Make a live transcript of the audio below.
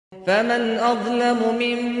فمن أظلم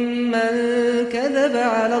ممن كذب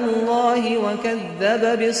على الله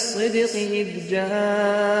وكذب بالصدق إذ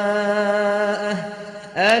جاءه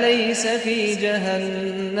أليس في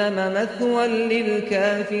جهنم مثوى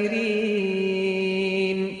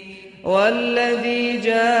للكافرين والذي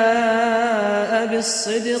جاء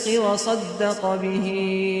بالصدق وصدق به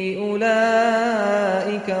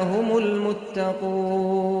أولئك هم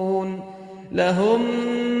المتقون لهم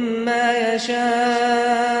ما يشاءون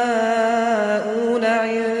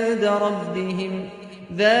عند ربهم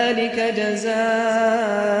ذلك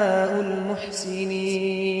جزاء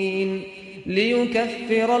المحسنين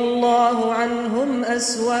ليكفر الله عنهم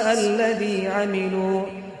أسوأ الذي عملوا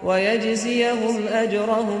ويجزيهم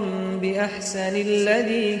أجرهم بأحسن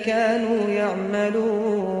الذي كانوا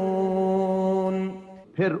يعملون۔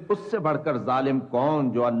 پھر اس سے بڑھ کر ظالم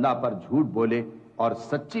کون جو اللہ پر جھوٹ بولے اور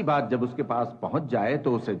سچی بات جب اس کے پاس پہنچ جائے تو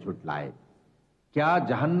اسے جھٹلائے۔ کیا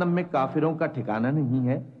جہنم میں کافروں کا ٹھکانہ نہیں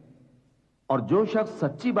ہے؟ اور جو شخص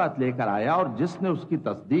سچی بات لے کر آیا اور جس نے اس کی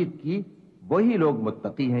تصدیق کی وہی لوگ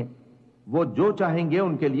متقی ہیں۔ وہ جو چاہیں گے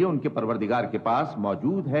ان کے لیے ان کے پروردگار کے پاس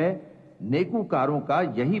موجود ہے۔ نیکوکاروں کا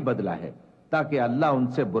یہی بدلہ ہے تاکہ اللہ ان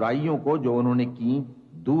سے برائیوں کو جو انہوں نے کی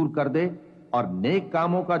دور کر دے اور نیک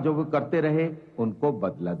کاموں کا جو وہ کرتے رہے ان کو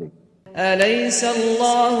بدلہ دے۔ أليس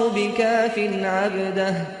الله بكاف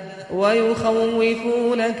عبده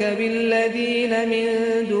ويخوفونك بالذين من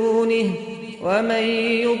دونه ومن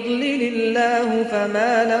يضلل الله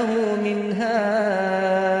فما له من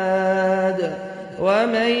هاد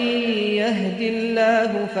ومن يهد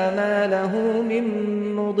الله فما له من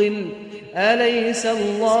مضل أليس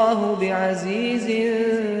الله بعزيز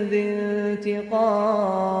ذي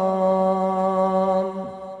انتقام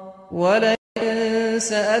ولئن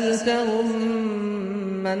سألتهم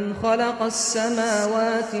من خلق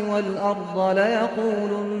السماوات والأرض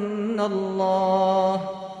ليقولن الله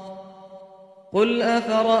قل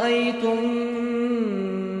أفرأيتم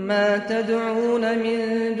ما تدعون من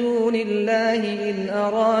دون الله إن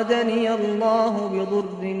أرادني الله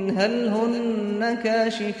بضر هل هن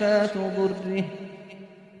كاشفات ضره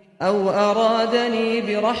أو أرادني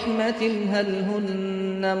برحمة هل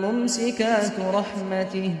هن ممسكات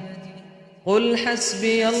رحمته قل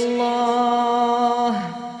حسبي الله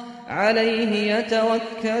عليه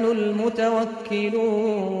يتوكل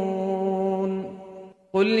المتوكلون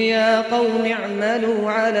قل يا قوم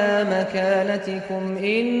اعملوا على مكانتكم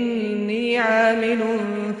إني عامل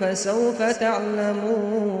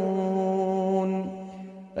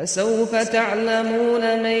فسوف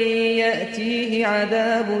تعلمون من يأتيه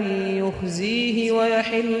عذاب يخزيه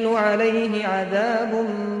ويحل عليه عذاب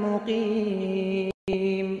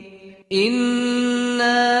مقيم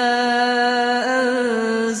إنا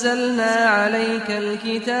أنزلنا عليك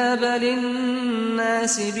الكتاب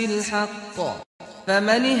للناس بالحق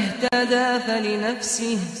فمن اهتدى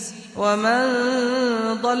فلنفسه ومن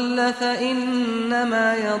ضل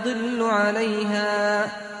فإنما يضل عليها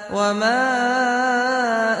وما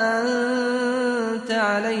أنت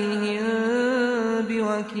عليهم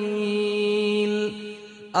بوكيل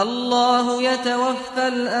الله يتوفى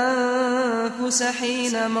الأنفس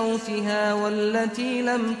حين موتها والتي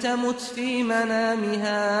لم تمت في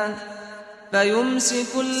منامها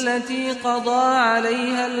فيمسك التي قضى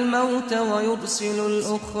عليها الموت ويرسل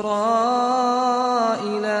الأخرى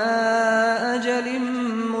إلى أجل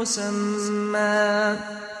مسمى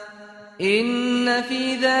إن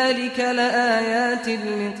في ذلك لآيات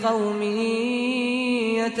لقوم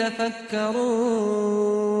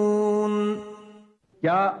يتفكرون۔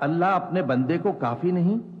 کیا اللہ اپنے بندے کو کافی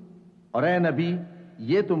نہیں؟ اور اے نبی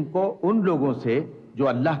یہ تم کو ان لوگوں سے جو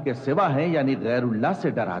اللہ کے سوا ہیں یعنی غیر اللہ سے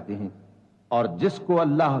ڈراتے ہیں، اور جس کو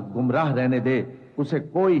اللہ گمراہ رہنے دے اسے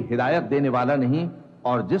کوئی ہدایت دینے والا نہیں،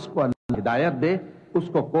 اور جس کو اللہ ہدایت دے اس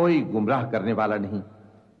کو کوئی گمراہ کرنے والا نہیں۔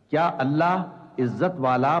 کیا اللہ عزت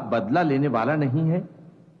والا بدلہ لینے والا نہیں ہے؟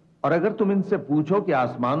 اور اگر تم ان سے پوچھو کہ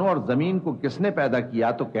آسمانوں اور زمین کو کس نے پیدا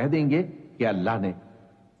کیا تو کہہ دیں گے کہ اللہ نے۔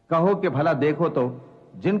 کہو کہ بھلا دیکھو تو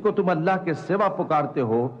جن کو تم اللہ کے سوا پکارتے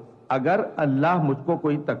ہو، اگر اللہ مجھ کو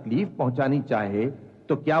کوئی تکلیف پہنچانی چاہے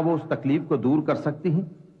تو کیا وہ اس تکلیف کو دور کر سکتی ہیں؟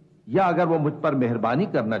 یا اگر وہ مجھ پر مہربانی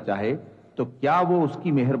کرنا چاہے تو کیا وہ اس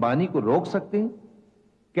کی مہربانی کو روک سکتے ہیں؟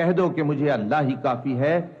 کہہ دو کہ مجھے اللہ ہی کافی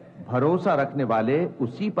ہے، بھروسہ رکھنے والے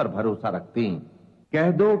اسی پر بھروسہ رکھتے ہیں۔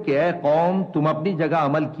 کہہ دو کہ اے قوم تم اپنی جگہ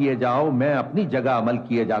عمل کیے جاؤ، میں اپنی جگہ عمل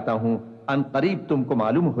کیے جاتا ہوں، ان قریب تم کو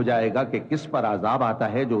معلوم ہو جائے گا کہ کس پر عذاب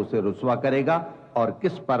آتا ہے جو اسے رسوا کرے گا اور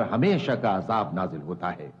کس پر ہمیشہ کا عذاب نازل ہوتا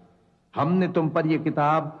ہے۔ ہم نے تم پر یہ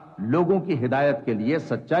کتاب لوگوں کی ہدایت کے لیے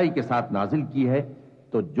سچائی کے ساتھ نازل کی ہے،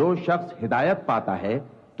 تو جو شخص ہدایت پاتا ہے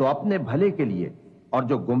تو اپنے بھلے کے لیے، اور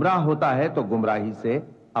جو گمراہ ہوتا ہے تو گمراہی سے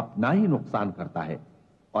اپنا ہی نقصان کرتا ہے،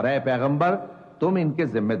 اور اے پیغمبر تم ان کے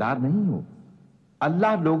ذمہ دار نہیں ہو۔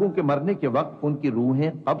 اللہ لوگوں کے مرنے کے وقت ان کی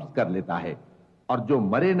روحیں قبض کر لیتا ہے، اور جو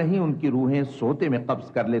مرے نہیں ان کی روحیں سوتے میں قبض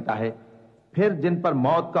کر لیتا ہے، پھر جن پر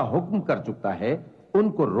موت کا حکم کر چکتا ہے ان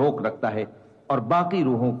کو روک رکھتا ہے، اور باقی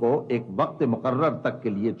روحوں کو ایک وقت مقرر تک کے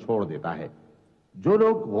لیے چھوڑ دیتا ہے۔ جو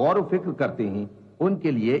لوگ غور و فکر کرتے ہیں ان کے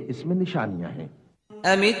لیے اس میں نشانیاں ہیں۔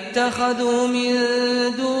 ام اتخذوا من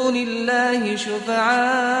دون الله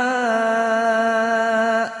شفعاء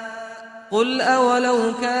قل اولو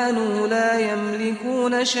كانوا لا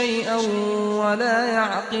يملكون شيئا ولا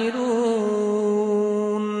يعقلون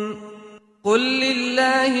قل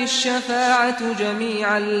لله الشفاعة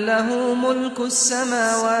جميعا له ملك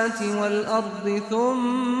السماوات والأرض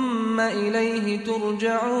ثم إليه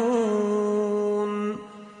ترجعون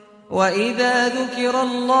وإذا ذكر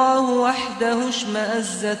الله وحده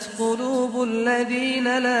اشمأزت قلوب الذين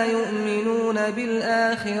لا يؤمنون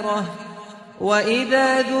بالآخرة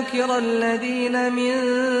وإذا ذكر الذين من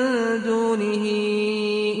دونه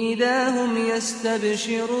إذا هم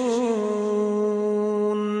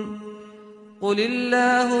يستبشرون قل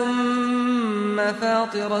اللهم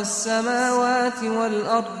فاطر السماوات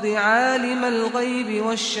والأرض عالم الغيب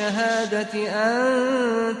والشهادة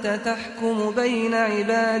أنت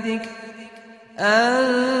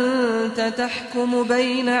تحكم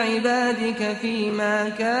بين عبادك فيما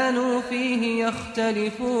كانوا فيه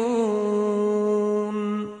يختلفون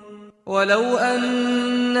ولو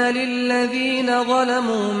أن للذين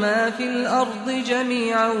ظلموا ما في الأرض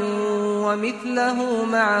جميعا ومثله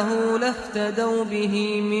معه لافتدوا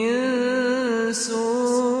به من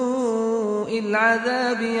سوء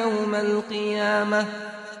العذاب يوم القيامة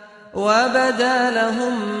وبدا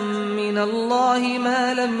لهم من الله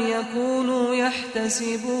ما لم يكونوا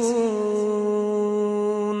يحتسبون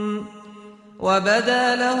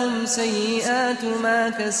وبدا لهم سيئات ما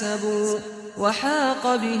كسبوا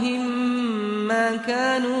وحاق بهم ما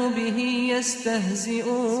كانوا به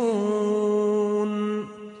يستهزئون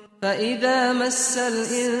فإذا مس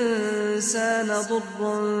الإنسان ضر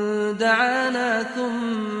دعانا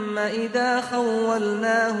ثم إذا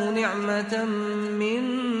خولناه نعمة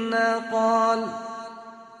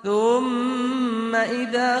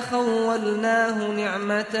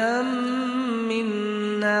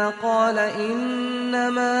منا قال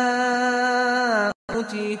إنما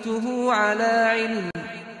أوتيته على علم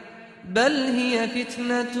بل هي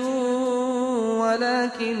فتنة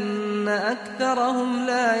ولكن أكثرهم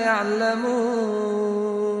لا يعلمون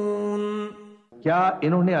کیا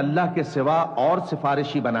انہوں نے اللہ کے سوا اور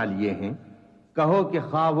سفارشی بنا لیے ہیں؟ کہو کہ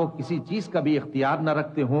خواہ وہ کسی چیز کا بھی اختیار نہ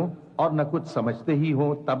رکھتے ہوں اور نہ کچھ سمجھتے ہی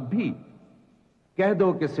ہوں تب بھی کہہ دو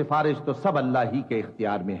کہ سفارش تو سب اللہ ہی کے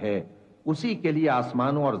اختیار میں ہے، اسی کے لیے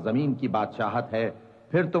آسمانوں اور زمین کی بادشاہت ہے،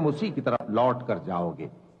 پھر تم اسی کی طرف لوٹ کر جاؤ گے۔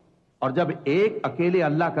 اور جب ایک اکیلے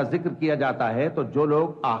اللہ کا ذکر کیا جاتا ہے تو جو لوگ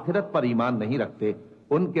آخرت پر ایمان نہیں رکھتے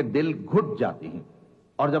ان کے دل گھٹ جاتے ہیں،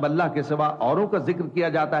 اور جب اللہ کے سوا اوروں کا ذکر کیا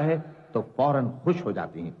جاتا ہے تو فوراً خوش ہو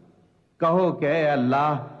جاتے ہیں۔ کہو کہ اے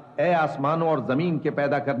اللہ، اے آسمانوں اور زمین کے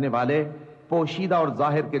پیدا کرنے والے، پوشیدہ اور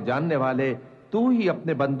ظاہر کے جاننے والے، تو ہی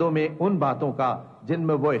اپنے بندوں میں ان باتوں کا جن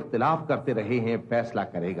میں وہ اختلاف کرتے رہے ہیں فیصلہ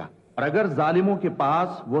کرے گا۔ اور اگر ظالموں کے پاس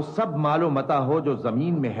وہ سب مال و متاع ہو جو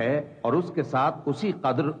زمین میں ہے اور اس کے ساتھ اسی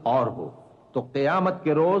قدر اور ہو تو قیامت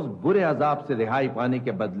کے روز برے عذاب سے رہائی پانے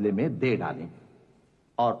کے بدلے میں دے ڈالیں،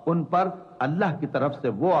 اور ان پر اللہ کی طرف سے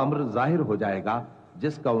وہ امر ظاہر ہو جائے گا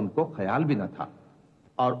جس کا ان کو خیال بھی نہ تھا،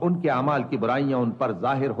 اور ان کے اعمال کی برائیاں ان پر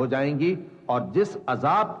ظاہر ہو جائیں گی، اور جس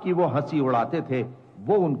عذاب کی وہ ہنسی اڑاتے تھے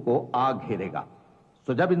وہ ان کو آ گھیرے گا۔ سو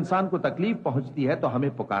جب انسان کو تکلیف پہنچتی ہے تو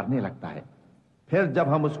ہمیں پکارنے لگتا ہے، پھر جب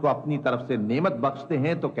ہم اس کو اپنی طرف سے نعمت بخشتے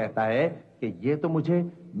ہیں تو کہتا ہے کہ یہ تو مجھے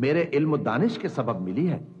میرے علم و دانش کے سبب ملی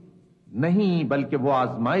ہے، نہیں بلکہ وہ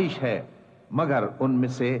آزمائش ہے، مگر ان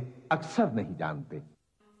میں سے اکثر نہیں جانتے۔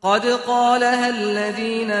 قد قالها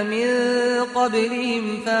الذين من قبلهم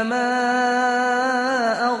فما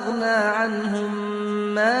أغنى عنهم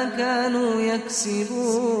ما كانوا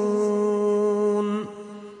يكسبون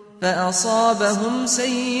فأصابهم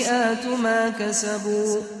سيئات ما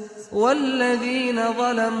كسبوا والذين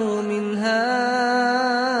ظلموا من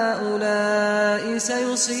هؤلاء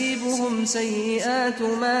سيصيبهم سيئات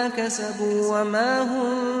ما كسبوا وما هم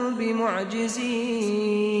بمعجزين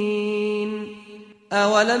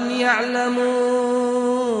أولم يعلموا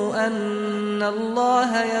أن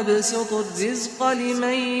الله يبسط الرزق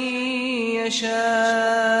لمن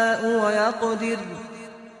يشاء ويقدر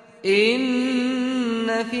إن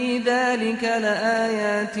في ذلك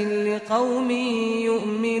لآيات لقوم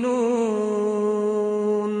يؤمنون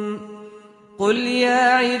قل يا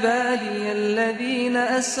عبادي الذين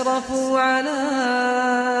أسرفوا على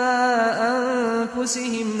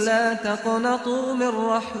أنفسهم لا تقنطوا من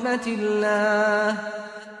رحمة الله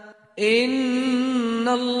إن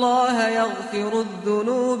الله يغفر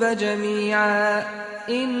الذنوب جميعا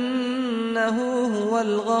إنه هو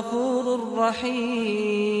الغفور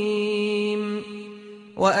الرحيم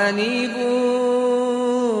وأنيبوا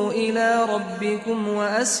إلى ربكم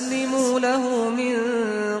وأسلموا له من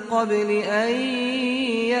قبل أن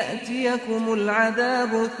يأتيكم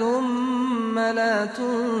العذاب ثم لا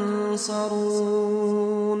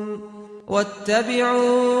تنصرون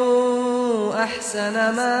واتبعوا أحسن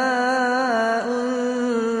ما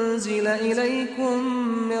أنزل إليكم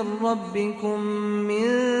من ربكم من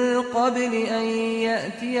قبل أن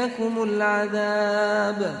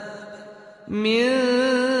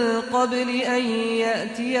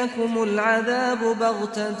يأتيكم العذاب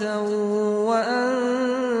بغتة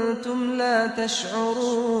وأنتم لا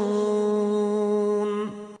تشعرون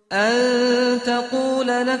أن تقول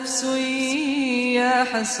نفس يا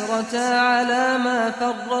حسرة على ما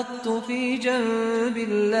فرطت في جنب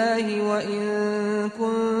الله وإن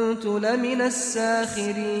كنت لمن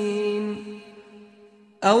الساخرين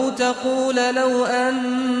أو تقول لو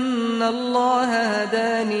أن الله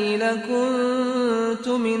هداني لكنت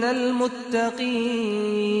من المتقين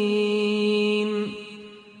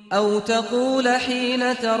أو تقول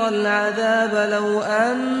حين ترى العذاب لو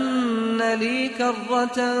أن لي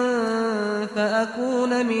كرة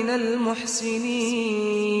فأكون من المحسنين.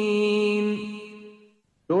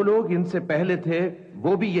 جو لوگ ان سے پہلے تھے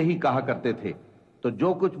وہ بھی یہی کہا کرتے تھے تو جو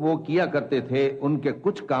کچھ وہ کیا کرتے تھے ان کے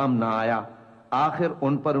کچھ کام نہ آیا، آخر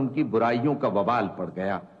ان پر ان کی برائیوں کا وبال پڑ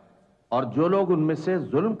گیا، اور جو لوگ ان میں سے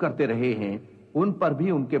ظلم کرتے رہے ہیں ان پر بھی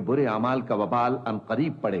ان کے برے اعمال کا وبال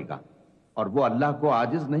عنقریب پڑے گا، اور وہ اللہ کو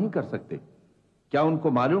عاجز نہیں کر سکتے. کیا ان کو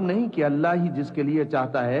معلوم نہیں کہ اللہ ہی جس کے لیے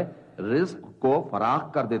چاہتا ہے رزق کو فراخ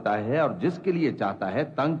کر دیتا ہے اور جس کے لیے چاہتا ہے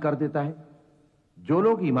تنگ کر دیتا ہے؟ جو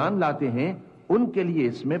لوگ ایمان لاتے ہیں ان کے لیے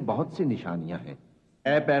اس میں بہت سی نشانیاں ہیں.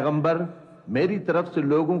 اے پیغمبر، میری طرف سے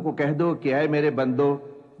لوگوں کو کہہ دو کہ اے میرے بندو،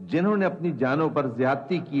 جنہوں نے اپنی جانوں پر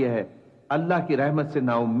زیادتی کی ہے اللہ کی رحمت سے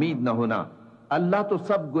نا امید نہ ہونا. اللہ تو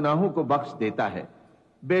سب گناہوں کو بخش دیتا ہے،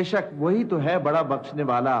 بے شک وہی تو ہے بڑا بخشنے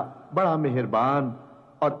والا، بڑا مہربان.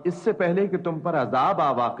 اور اس سے پہلے کہ تم پر عذاب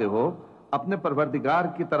آ واقع ہو، اپنے پروردگار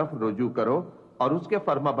کی طرف رجوع کرو اور اس کے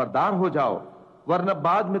فرما بردار ہو جاؤ، ورنہ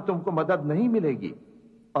بعد میں تم کو مدد نہیں ملے گی.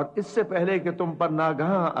 اور اس سے پہلے کہ تم پر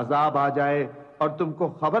ناگہاں عذاب آ جائے اور تم کو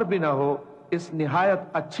خبر بھی نہ ہو، اس نہایت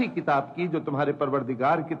اچھی کتاب کی جو تمہارے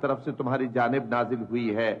پروردگار کی طرف سے تمہاری جانب نازل ہوئی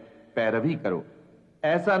ہے پیروی کرو.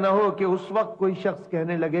 ایسا نہ ہو کہ اس وقت کوئی شخص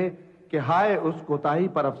کہنے لگے کہ ہائے اس کوتاہی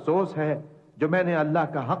پر افسوس ہے جو میں نے اللہ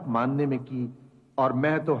کا حق ماننے میں کی اور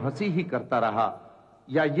میں تو ہنسی ہی کرتا رہا،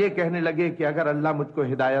 یا یہ کہنے لگے کہ اگر اللہ مجھ کو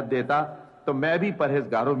ہدایت دیتا تو میں بھی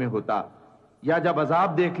پرہیزگاروں میں ہوتا، یا جب عذاب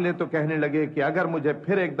دیکھ لے تو کہنے لگے کہ اگر مجھے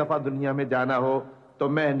پھر ایک دفعہ دنیا میں جانا ہو تو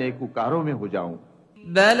میں نیکوکاروں میں ہو جاؤں.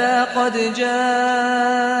 بلى قد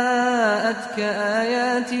جاءتك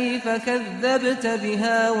آياتي فكذبت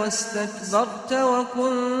بها واستكبرت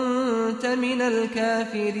وكنت من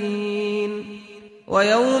الكافرين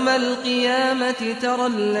ويوم القيامة ترى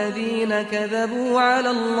الذين كذبوا على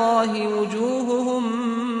الله وجوههم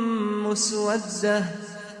مسودة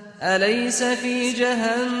أليس في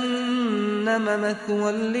جهنم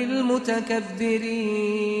مثوى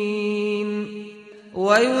للمتكبرين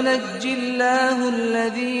وينجي الله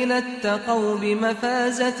الذين اتقوا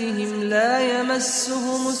بمفازتهم لا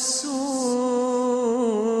يمسهم السوء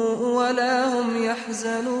ولا هم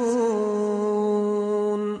يحزنون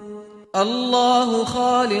الله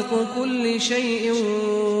خالق كل شيء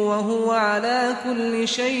وهو على كل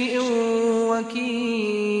شيء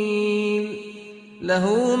وكيل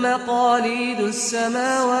له مقاليد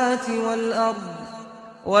السماوات والأرض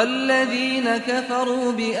والذين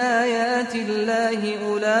كفروا بآيات الله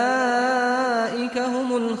أولئك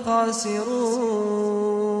هم الخاسرون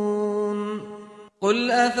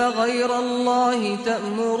قل أفغير الله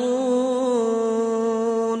تأمروني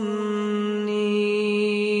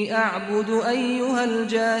أعبد أيها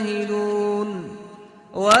الجاهلون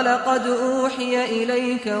ولقد أوحي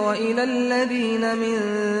إليك وإلى الذين من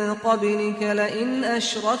قبلك لئن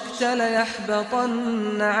أشركت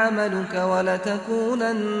ليحبطن عملك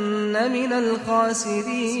ولتكونن من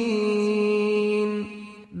الخاسرين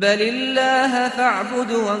بل الله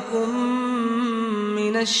فاعبد وكن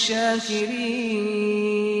من الشاكرين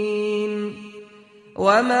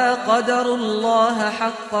وما قدروا الله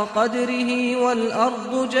حق قدره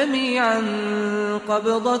والأرض جميعا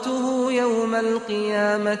قبضته يوم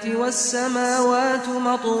القيامة والسماوات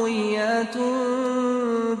مطويات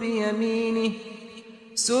بيمينه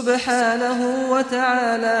سبحانه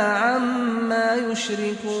وتعالى عما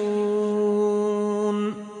يشركون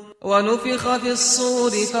ونفخ في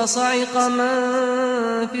الصور فصعق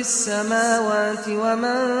من في السماوات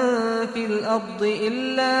ومن في الأرض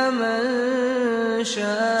إلا من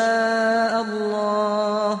شاء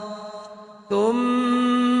الله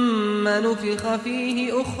ثم نفخ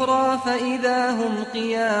فيه أخرى فإذا هم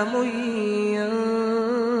قيام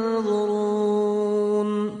ينظرون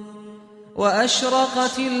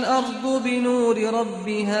وأشرقت الأرض بنور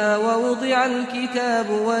ربها ووضع الكتاب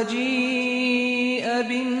وجيء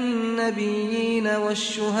بالنبيين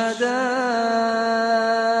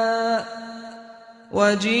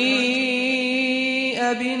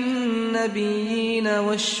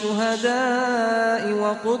والشهداء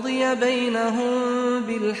وقضي بينهم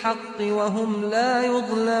بالحق وهم لا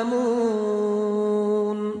يظلمون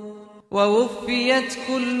ووفيت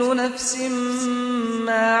كل نفس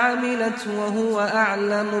ما عملت وهو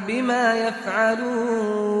أعلم بما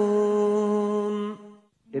يفعلون.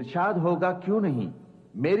 ارشاد ہوگا کیوں نہیں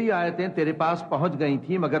میری آیتیں تیرے پاس پہنچ گئی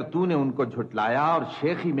تھیں مگر تو نے ان کو جھٹلایا اور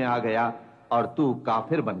شیخی میں آ گیا اور تو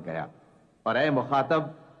کافر بن گیا. اور اے مخاطب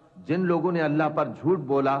جن لوگوں نے اللہ پر جھوٹ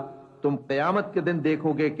بولا تم قیامت کے دن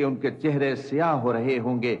دیکھو گے کہ ان کے چہرے سیاہ ہو رہے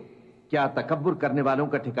ہوں گے. کیا تکبر کرنے والوں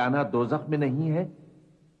کا ٹھکانہ دوزخ میں نہیں ہے؟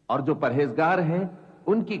 اور جو پرہیزگار ہیں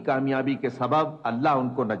ان کی کامیابی کے سبب اللہ ان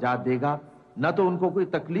کو نجات دے گا، نہ تو ان کو کوئی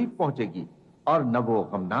تکلیف پہنچے گی اور نہ وہ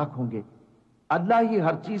غمناک ہوں گے. اللہ ہی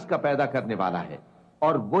ہر چیز کا پیدا کرنے والا ہے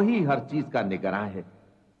اور وہی ہر چیز کا نگراں ہے.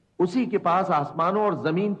 اسی کے پاس آسمانوں اور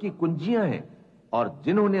زمین کی کنجیاں ہیں، اور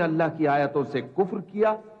جنہوں نے اللہ کی آیتوں سے کفر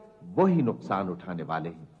کیا وہی نقصان اٹھانے والے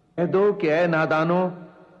ہیں. کہہ دو کہ اے نادانو،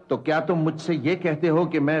 تو کیا تم مجھ سے یہ کہتے ہو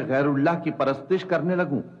کہ میں غیر اللہ کی پرستش کرنے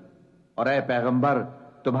لگوں؟ اور اے پیغمبر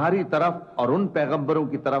تمہاری طرف اور ان پیغمبروں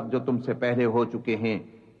کی طرف جو تم سے پہلے ہو چکے ہیں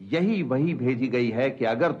یہی وہی بھیجی گئی ہے کہ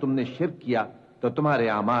اگر تم نے شرک کیا تو تمہارے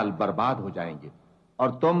اعمال برباد ہو جائیں گے اور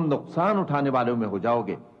تم نقصان اٹھانے والوں میں ہو جاؤ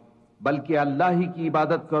گے. بلکہ اللہ ہی کی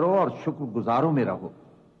عبادت کرو اور شکر گزاروں میں رہو.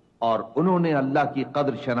 اور انہوں نے اللہ کی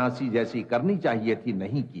قدر شناسی جیسی کرنی چاہیے تھی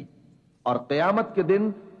نہیں کی. اور قیامت کے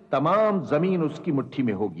دن تمام زمین اس کی مٹھی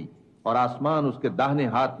میں ہوگی اور آسمان اس کے داہنے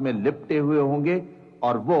ہاتھ میں لپٹے ہوئے ہوں گے،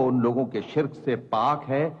 اور وہ ان لوگوں کے شرک سے پاک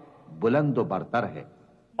ہے، بلند و برتر ہے.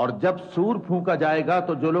 اور جب سور پھونکا جائے گا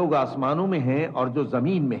تو جو لوگ آسمانوں میں ہیں اور جو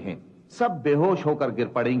زمین میں ہیں سب بے ہوش ہو کر گر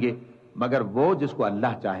پڑیں گے مگر وہ جس کو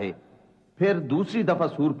اللہ چاہے. پھر دوسری دفعہ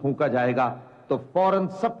سور پھونکا جائے گا تو فوراً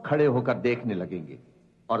سب کھڑے ہو کر دیکھنے لگیں گے،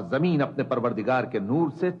 اور زمین اپنے پروردگار کے نور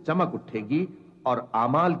سے چمک اٹھے گی اور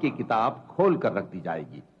اعمال کی کتاب کھول کر رکھ دی جائے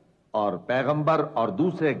گی، اور پیغمبر اور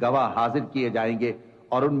دوسرے گواہ حاضر کیے جائیں گے،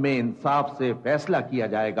 اور ان میں انصاف سے فیصلہ کیا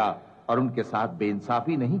جائے گا اور ان کے ساتھ بے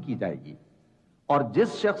انصافی نہیں کی جائے گی. اور جس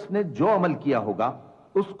شخص نے جو عمل کیا ہوگا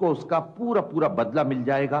اس کو اس کا پورا پورا بدلہ مل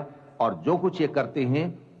جائے گا، اور جو کچھ یہ کرتے ہیں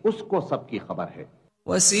اس کو سب کی خبر ہے.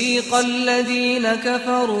 وسيق الذين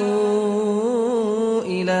كفروا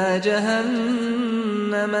إلى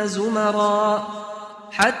جهنم زمرا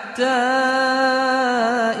حتى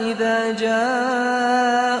إذا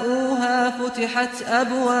جاءوها فتحت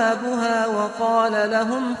أبوابها وقال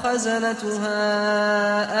لهم خزنتها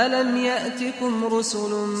ألم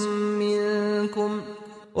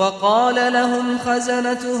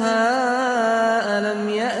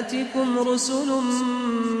يأتكم رسل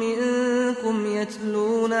منكم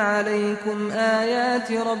يتلون عليكم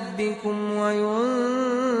آيات ربكم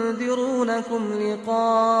وينذرونكم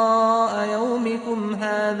لقاء يومكم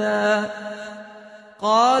هذا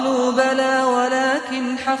قالوا بلى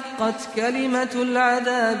ولكن حقت كلمة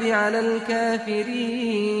العذاب على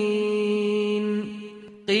الكافرين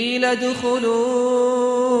قيل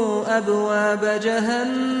ادخلوا أبواب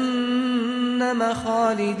جهنم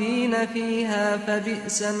خالدين فيها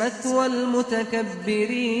فبئس مثوى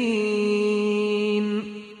المتكبرين.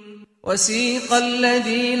 وسيق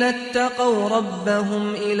الذين اتقوا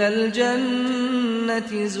ربهم إلى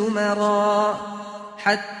الجنة زمرا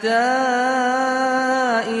حتى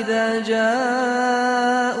إذا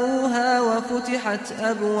جاءوها وفتحت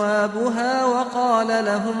أبوابها وقال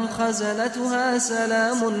لهم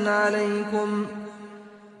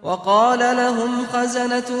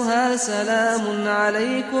خزنتها سلام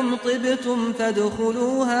عليكم طبتم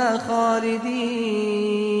فادخلوها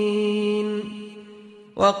خالدين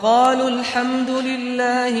وقالوا الحمد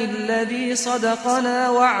لله الذي صدقنا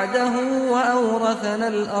وعده وأورثنا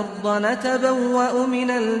الأرض نتبوأ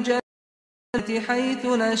من الجنة حيث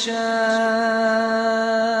نشاء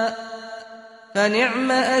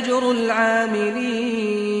فنعم أجر العاملين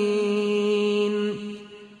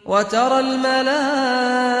وترى الملائكة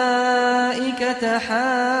حافين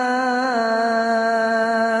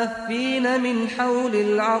من حول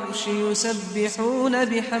العرش يسبحون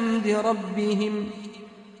بحمد ربهم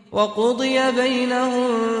وقضي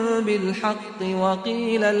بينهم بالحق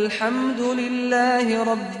وقيل الحمد لله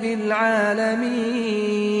رب العالمين.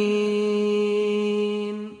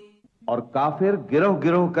 اور کافر گروہ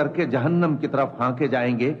گروہ کر کے جہنم کی طرف ہانکے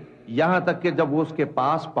جائیں گے یہاں تک کہ جب وہ اس کے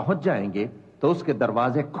پاس پہنچ جائیں گے تو اس کے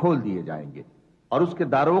دروازے کھول دیے جائیں گے اور اس کے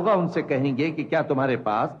داروغہ ان سے کہیں گے کہ کیا تمہارے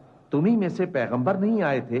پاس تمہیں میں سے پیغمبر نہیں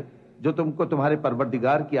آئے تھے جو تم کو تمہارے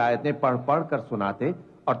پروردگار کی آیتیں پڑھ پڑھ کر سناتے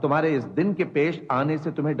اور تمہارے اس دن کے پیش آنے سے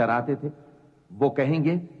تمہیں ڈراتے تھے؟ وہ کہیں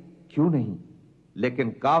گے کیوں نہیں، لیکن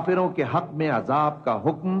کافروں کے حق میں عذاب کا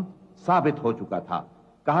حکم ثابت ہو چکا تھا.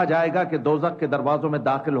 کہا جائے گا کہ دوزخ کے دروازوں میں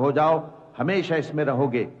داخل ہو جاؤ، ہمیشہ اس میں رہو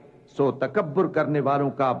گے، سو تکبر کرنے والوں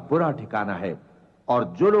کا برا ٹھکانہ ہے. اور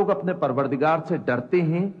جو لوگ اپنے پروردگار سے ڈرتے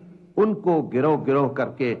ہیں ان کو گروہ گروہ کر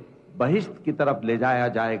کے بہشت کی طرف لے جایا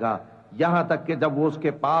جائے گا یہاں تک کہ جب وہ اس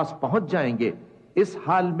کے پاس پہنچ جائیں گے اس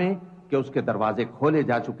حال میں کہ اس کے دروازے کھولے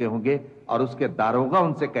جا چکے ہوں گے اور اس کے داروغہ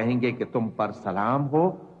ان سے کہیں گے کہ تم پر سلام ہو،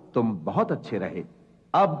 تم بہت اچھے رہے،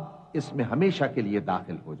 اب اس میں ہمیشہ کے لیے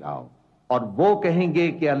داخل ہو جاؤ. اور وہ کہیں گے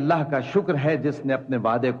کہ اللہ کا شکر ہے جس نے اپنے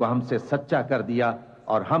وعدے کو ہم سے سچا کر دیا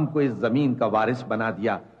اور ہم کو اس زمین کا وارث بنا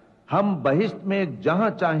دیا. ہم بہشت میں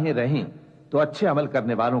جہاں چاہیں رہیں تو اچھے عمل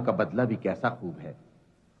کرنے والوں کا بدلہ بھی کیسا خوب ہے.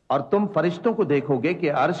 اور تم فرشتوں کو دیکھو گے کہ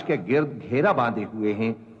عرش کے گرد گھیرا باندھے ہوئے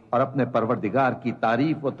ہیں اور اپنے پروردگار کی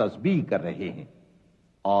تعریف و تسبیح کر رہے ہیں،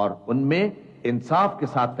 اور ان میں انصاف کے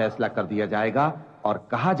ساتھ فیصلہ کر دیا جائے گا اور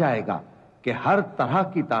کہا جائے گا کہ ہر طرح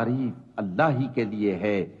کی تعریف اللہ ہی کے لیے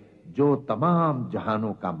ہے جو تمام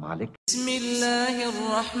جہانوں کا مالک. بسم اللہ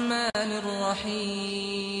الرحمن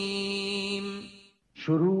الرحیم.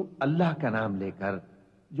 شروع اللہ کا نام لے کر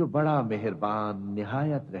جو بڑا مہربان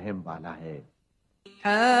نہایت رحم والا ہے.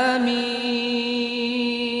 حامیم.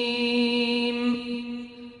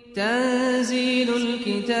 تنزيل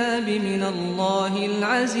الكتاب من الله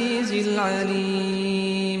العزيز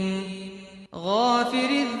العليم. غافر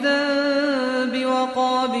الذنب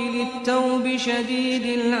وقابل التوب شديد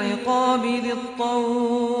العقاب ذي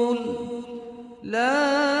الطول لا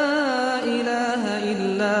إله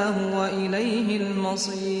إلا هو إليه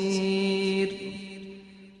المصير.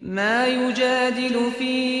 ما يجادل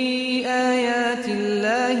في آيات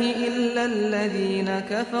الله إلا الذين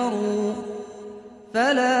كفروا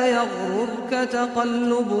فلا يغررك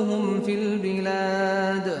تقلبهم في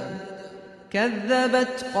البلاد.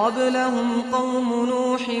 كذبت قبلهم قوم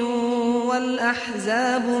نوح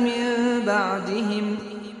والأحزاب من بعدهم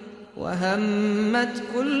وهمت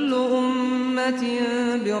كل أمة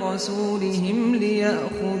برسولهم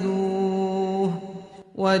ليأخذوه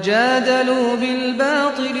وجادلوا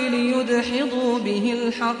بالباطل ليدحضوا به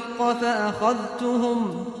الحق فأخذتهم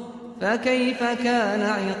فكيف كان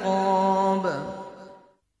عقاب.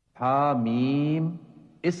 حامیم.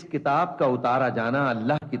 اس کتاب کا اتارا جانا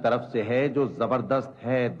اللہ کی طرف سے ہے جو زبردست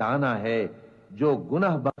ہے، دانا ہے، جو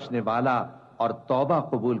گناہ بخشنے والا اور توبہ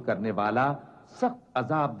قبول کرنے والا، سخت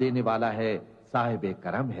عذاب دینے والا ہے، صاحب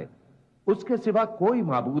کرم ہے. اس کے سوا کوئی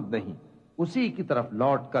معبود نہیں، اسی کی طرف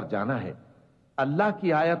لوٹ کر جانا ہے. اللہ کی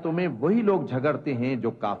آیتوں میں وہی لوگ جھگڑتے ہیں جو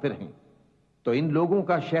کافر ہیں، تو ان لوگوں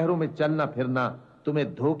کا شہروں میں چلنا پھرنا تمہیں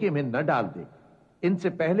دھوکے میں نہ ڈال دے. ان سے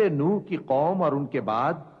پہلے نوح کی قوم اور ان کے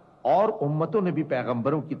بعد اور امتوں نے بھی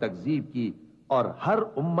پیغمبروں کی تکذیب کی، اور ہر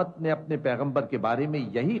امت نے اپنے پیغمبر کے بارے میں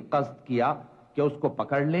یہی قصد کیا کہ اس کو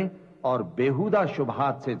پکڑ لیں اور بیہودہ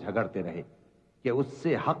شبہات سے جھگڑتے رہے کہ اس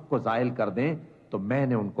سے حق کو زائل کر دیں، تو میں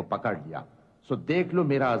نے ان کو پکڑ لیا. سو دیکھ لو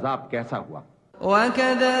میرا عذاب کیسا ہوا.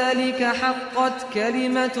 وَكَذَلِكَ حَقَّتْ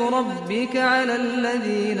كَلِمَةُ رَبِّكَ عَلَى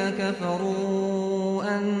الَّذِينَ كَفَرُوا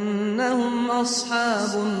أَنَّهُمْ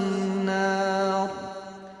أَصْحَابُ النَّارِ.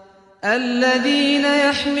 الذين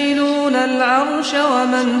يحملون العرش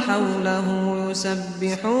ومن حوله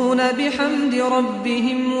يسبحون بحمد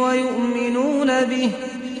ربهم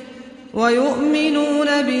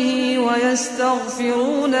ويؤمنون به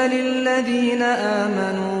ويستغفرون للذين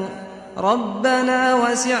آمنوا ربنا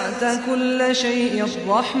وسعت كل شيء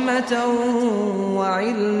رحمة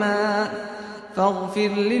وعلما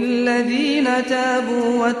فاغفر للذين تابوا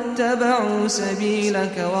واتبعوا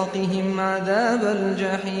سبيلك وقهم عذاب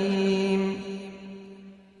الجحيم.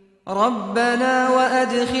 ربنا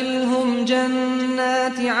وأدخلهم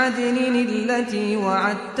جنات عدن التي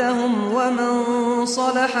وعدتهم ومن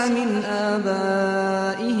صلح من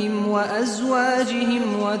آبائهم وأزواجهم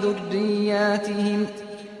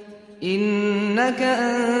إنك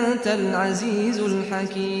أنت العزيز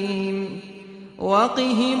الحكيم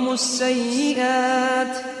وقهم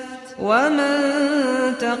السيئات ومن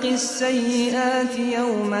تق السيئات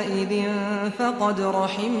يومئذ فقد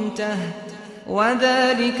رحمته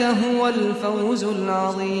وذلك هو الفوز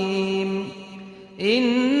العظيم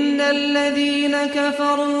إن الذين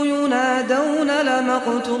كفروا ينادون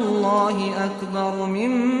لمقت الله أكبر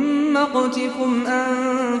من مقتكم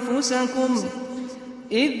أنفسكم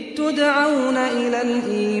إذ تدعون إلى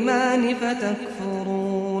الإيمان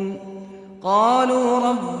فتكفرون قالوا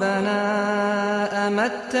ربنا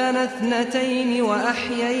أمتنا اثنتين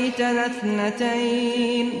وأحييتنا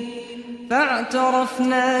اثنتين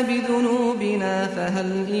فاعترفنا بذنوبنا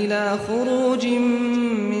فهل إلى خروج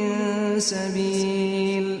من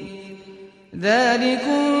سبيل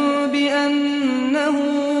ذلكم بأنه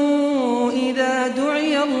إذا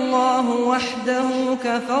دعي الله وحده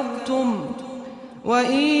كفرتم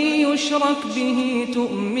وَإِن يُشْرَكْ بِهِ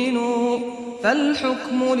تُؤْمِنُوا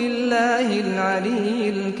فَالْحُكْمُ لِلَّهِ الْعَلِيِّ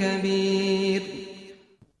الْكَبِيرِ۔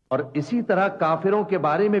 اور اسی طرح کافروں کے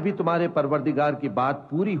بارے میں بھی تمہارے پروردگار کی بات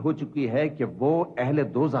پوری ہو چکی ہے کہ وہ اہل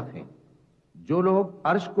دوزخ ہیں، جو لوگ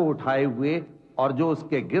عرش کو اٹھائے ہوئے اور جو اس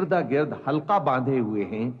کے گردا گرد حلقہ باندھے ہوئے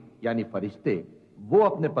ہیں یعنی فرشتے، وہ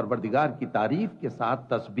اپنے پروردگار کی تعریف کے ساتھ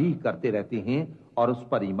تسبیح کرتے رہتے ہیں اور اس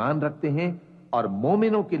پر ایمان رکھتے ہیں اور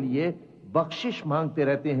مومنوں کے لیے بخشش مانگتے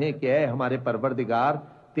رہتے ہیں کہ اے ہمارے پروردگار،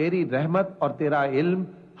 تیری رحمت اور تیرا علم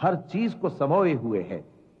ہر چیز کو سموئے ہوئے ہے،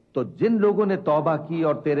 تو جن لوگوں نے توبہ کی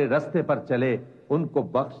اور تیرے رستے پر چلے ان کو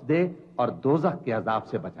بخش دے اور دوزخ کے عذاب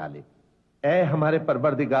سے بچا لے۔ اے ہمارے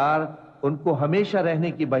پروردگار، ان کو ہمیشہ رہنے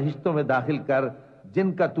کی بہشتوں میں داخل کر جن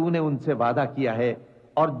کا تو نے ان سے وعدہ کیا ہے،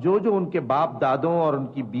 اور جو جو ان کے باپ دادوں اور ان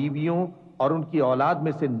کی بیویوں اور ان کی اولاد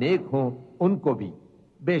میں سے نیک ہوں ان کو بھی،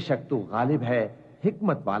 بے شک تو غالب ہے،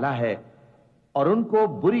 حکمت والا ہے، اور ان کو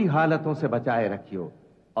بری حالتوں سے بچائے رکھیو،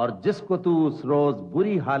 اور جس کو تو اس روز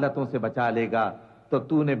بری حالتوں سے بچا لے گا تو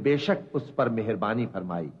تو نے بے شک اس پر مہربانی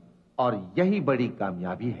فرمائی، اور یہی بڑی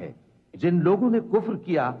کامیابی ہے۔ جن لوگوں نے کفر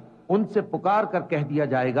کیا ان سے پکار کر کہہ دیا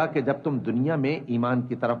جائے گا کہ جب تم دنیا میں ایمان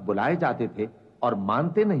کی طرف بلائے جاتے تھے اور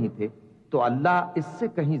مانتے نہیں تھے تو اللہ اس سے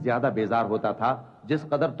کہیں زیادہ بیزار ہوتا تھا جس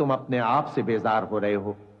قدر تم اپنے آپ سے بیزار ہو رہے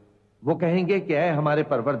ہو۔ وہ کہیں گے کہ اے ہمارے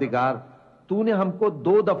پروردگار، تو نے ہم کو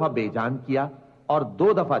 2 دفعہ بے جان کیا اور 2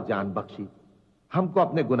 دفعہ جان بخشی، ہم کو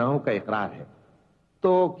اپنے گناہوں کا اقرار ہے،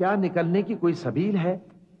 تو کیا نکلنے کی کوئی سبیل ہے؟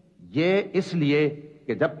 یہ اس لیے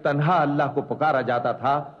کہ جب تنہا اللہ کو پکارا جاتا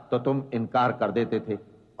تھا تو تم انکار کر دیتے تھے،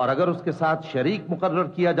 اور اگر اس کے ساتھ شریک مقرر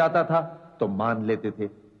کیا جاتا تھا تو مان لیتے تھے۔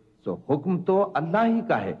 سو حکم تو اللہ ہی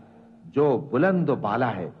کا ہے جو بلند و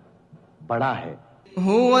بالا ہے، بڑا ہے۔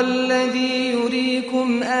 هو الذي يريكم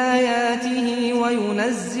آياته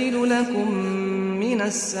وينزل لكم من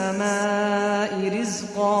السماء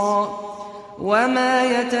رزقا وما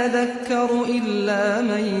يتذكر إلا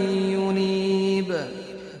من ينيب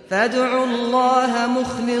فادعوا الله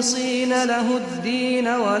مخلصين له الدين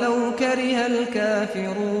ولو كره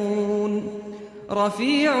الكافرون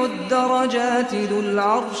رفيع الدرجات ذو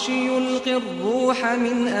العرش يلقي الروح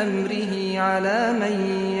من أمره على من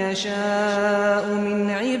يشاء من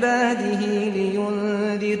عباده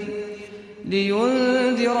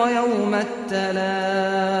لينذر يوم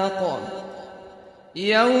التلاق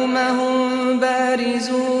يوم هم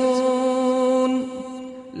بارزون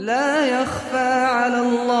لا يخفى على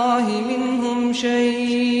الله منهم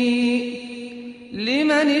شيء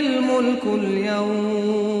لمن الملك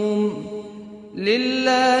اليوم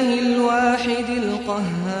لله الواحد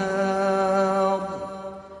القهار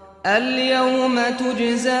اليوم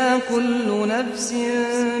تجزى كل نفس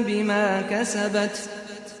بما كسبت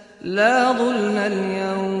لا ظلم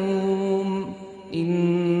اليوم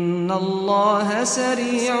إن الله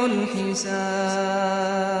سريع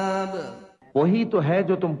الحساب۔ وہی تو ہے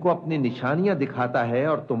جو تم کو اپنی نشانیاں دکھاتا ہے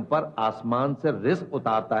اور تم پر آسمان سے رزق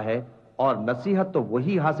اتارتا ہے، اور نصیحت تو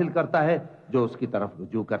وہی حاصل کرتا ہے جو اس کی طرف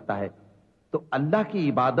رجوع کرتا ہے۔ تو اللہ کی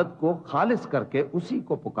عبادت کو خالص کر کے اسی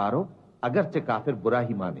کو پکارو اگرچہ کافر برا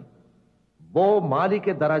ہی مانے۔ وہ مالک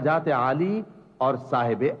درجات عالی اور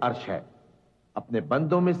صاحب عرش ہے، اپنے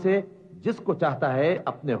بندوں میں سے جس کو چاہتا ہے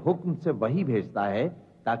اپنے حکم سے وہی بھیجتا ہے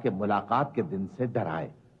تاکہ ملاقات کے دن سے ڈرائے۔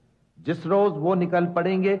 جس روز وہ نکل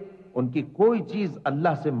پڑیں گے ان کی کوئی چیز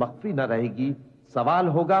اللہ سے مخفی نہ رہے گی۔ سوال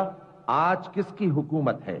ہوگا آج کس کی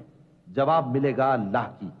حکومت ہے؟ جواب ملے گا اللہ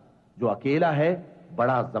کی، جو اکیلا ہے،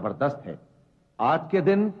 بڑا زبردست ہے۔ آج کے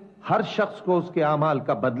دن ہر شخص کو اس کے اعمال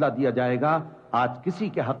کا بدلہ دیا جائے گا۔ آج کسی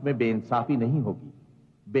کے حق میں بے انصافی نہیں ہوگی،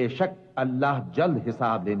 بے شک اللہ جلد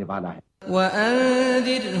حساب لینے والا ہے۔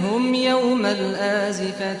 وأنذرهم يوم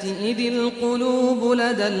الآزفة إذ القلوب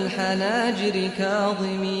لدى الحناجر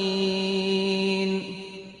كاظمين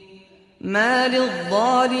ما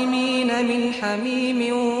للظالمين من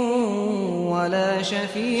حميم ولا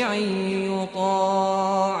شفيع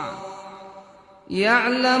يطاع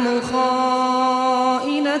يعلم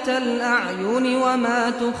خائنة الأعين وما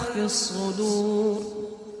تخفي الصدور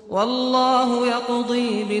والله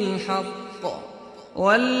يقضي بالحق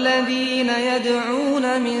والذين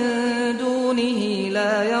يدعون من دونه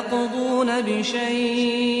لا يقضون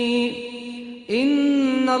بشيء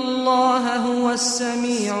إن الله هو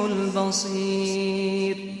السميع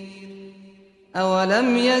البصير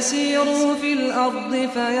أولم يسيروا في الأرض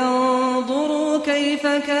فينظروا كيف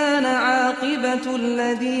كان عاقبة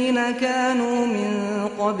الذين كانوا من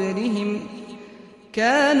قبلهم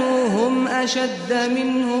كانوا هم أشد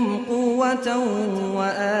منهم قوة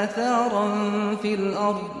وآثارا في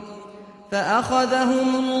الأرض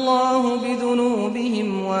فأخذهم الله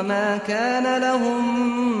بذنوبهم وما كان لهم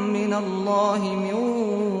من الله من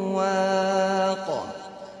واق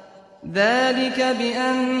ذلك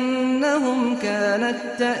بأنهم كانت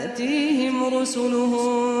تأتيهم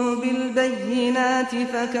رسلهم بالبينات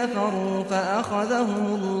فكفروا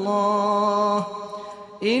فأخذهم الله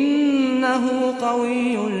إنه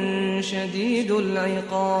قوي شديد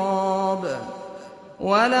العقاب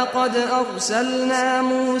ولقد أرسلنا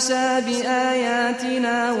موسى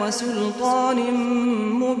بآياتنا وسلطان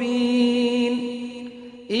مبين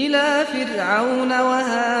إلى فرعون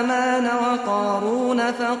وهامان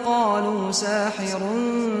وقارون فقالوا ساحر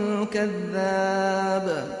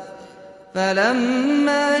كذاب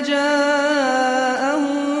فلما جاءهم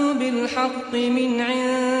بالحق من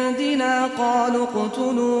عندنا قالوا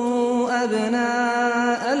اقتلوا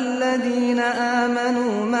أبناء الذين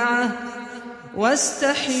آمنوا معه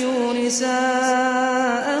واستحيوا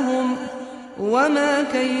نساءهم وما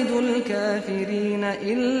كيد الكافرين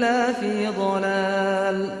إلا في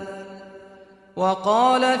ضلال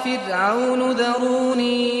وقال فرعون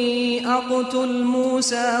ذروني أقتل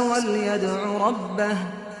موسى وليدع ربه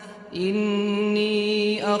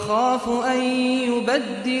إني أخاف أن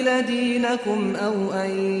يبدل دينكم أو أن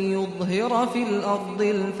يظهر في الأرض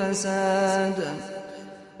الفساد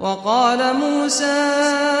وقال موسى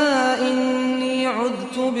إني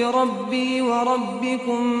عذت بربي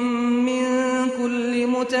وربكم من كل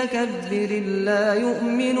متكبر لا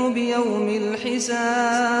يؤمن بيوم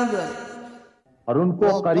الحساب اور ان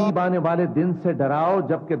کو قریب آنے والے دن سے ڈراؤ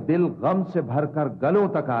جبکہ دل غم سے بھر کر گلوں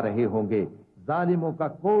تک آ رہے ہوں گے ظالموں کا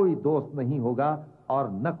کوئی دوست نہیں ہوگا اور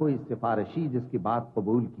نہ کوئی سفارشی جس کی بات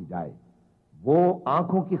قبول کی جائے وہ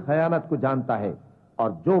آنکھوں کی خیانت کو جانتا ہے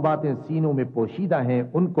اور جو باتیں سینوں میں پوشیدہ ہیں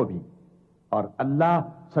ان کو بھی اور اللہ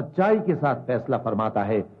سچائی کے ساتھ فیصلہ فرماتا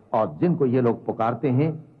ہے اور جن کو یہ لوگ پکارتے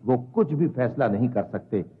ہیں وہ کچھ بھی فیصلہ نہیں کر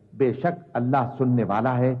سکتے بے شک اللہ سننے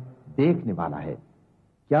والا ہے دیکھنے والا ہے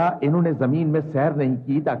کیا انہوں نے زمین میں سیر نہیں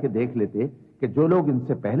کی تاکہ دیکھ لیتے کہ جو لوگ ان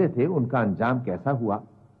سے پہلے تھے ان کا انجام کیسا ہوا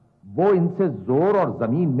وہ ان سے زور اور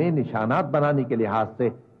زمین میں نشانات بنانے کے لحاظ سے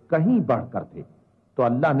کہیں بڑھ کر تھے تو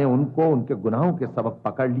اللہ نے ان کو ان کے گناہوں کے سبب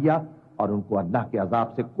پکڑ لیا اور ان کو اللہ کے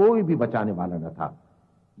عذاب سے کوئی بھی بچانے والا نہ تھا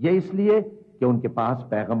یہ اس لیے کہ ان کے پاس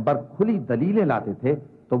پیغمبر کھلی دلیلیں لاتے تھے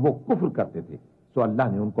تو وہ کفر کرتے تھے تو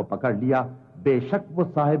اللہ نے ان کو پکڑ لیا بے شک وہ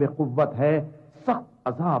صاحب قوت ہے سخت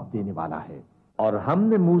عذاب دینے والا ہے اور ہم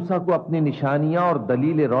نے موسیٰ کو اپنی نشانیاں اور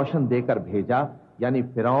دلیل روشن دے کر بھیجا یعنی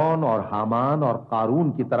فرعون اور حامان اور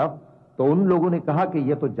قارون کی طرف تو ان لوگوں نے کہا کہ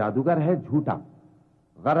یہ تو جادوگر ہے جھوٹا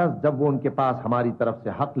غرض جب وہ ان کے پاس ہماری طرف سے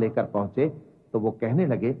حق لے کر پہنچے تو وہ کہنے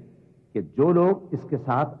لگے کہ جو لوگ اس کے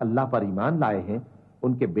ساتھ اللہ پر ایمان لائے ہیں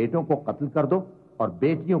ان کے بیٹوں کو قتل کر دو اور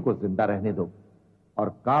بیٹیوں کو زندہ رہنے دو اور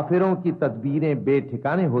کافروں کی تدبیریں بے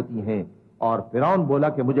ٹھکانے ہوتی ہیں اور فرعون بولا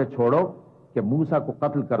کہ مجھے چھوڑو کہ موسیٰ کو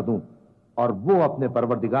قتل کر دوں اور وہ اپنے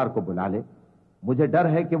پروردگار کو بلا لے مجھے ڈر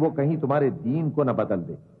ہے کہ وہ کہیں تمہارے دین کو نہ بدل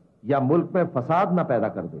دے یا ملک میں فساد نہ پیدا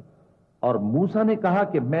کر دے اور موسیٰ نے کہا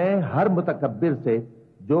کہ میں ہر متکبر سے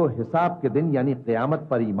جو حساب کے دن یعنی قیامت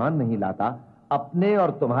پر ایمان نہیں لاتا اپنے اور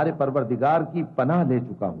تمہارے پروردگار کی پناہ لے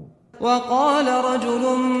چکا ہوں وقال رجل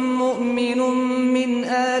مؤمن من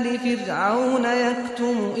آل فرعون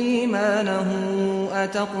يكتم إيمانه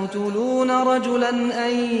أتقتلون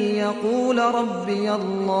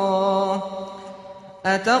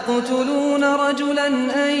رجلا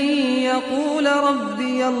أن يقول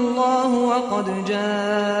ربي الله وقد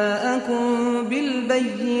جاءكم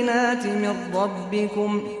بالبينات من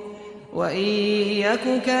ربكم وإن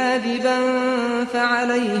يك كاذبا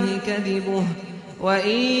فعليه كذبه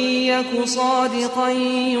وإن يك صادقا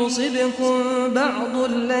يصبكم بعض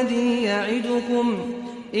الذي يعدكم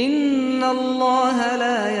إن الله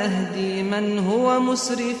لا يهدي من هو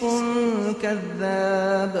مسرف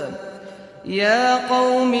كذاب يا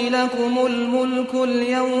قوم لكم الملك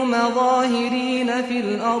اليوم ظاهرين في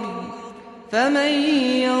الأرض فمن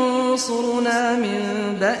ينصرنا من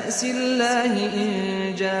بأس الله إن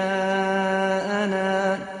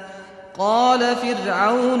جاءنا قال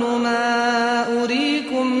فرعون ما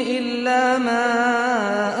أريكم إلا ما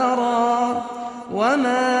أرى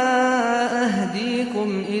وما أهديكم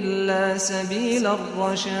إلا سبيل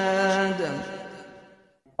الرشاد.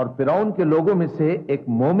 اور فرعون کے لوگوں میں سے ایک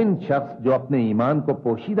مومن شخص جو اپنے ایمان کو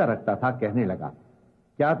پوشیدہ رکھتا تھا کہنے لگا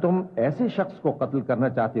کیا تم ایسے شخص کو قتل کرنا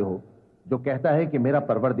چاہتے ہو جو کہتا ہے کہ میرا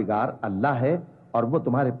پروردگار اللہ ہے اور وہ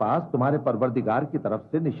تمہارے پاس تمہارے پروردگار کی طرف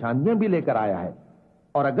سے نشانیاں بھی لے کر آیا ہے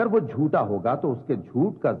اور اگر وہ جھوٹا ہوگا تو اس کے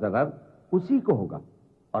جھوٹ کا ضرر اسی کو ہوگا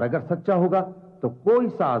اور اگر سچا ہوگا تو کوئی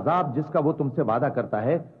سا عذاب جس کا وہ تم سے وعدہ کرتا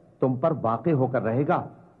ہے تم پر واقع ہو کر رہے گا.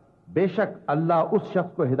 بے شک اللہ اس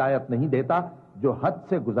شخص کو ہدایت نہیں دیتا جو حد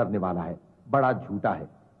سے گزرنے والا ہے بڑا جھوٹا ہے.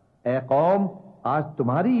 اے قوم آج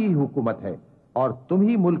تمہاری ہی حکومت ہے اور تم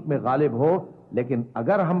ہی ملک میں غالب ہو لیکن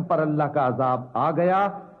اگر ہم پر اللہ کا عذاب آ گیا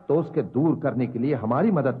تو اس کے دور کرنے کے لیے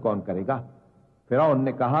ہماری مدد کون کرے گا. فرعون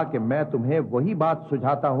نے کہا کہ میں تمہیں وہی بات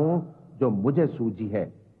سجھاتا ہوں جو مجھے سوجھی ہے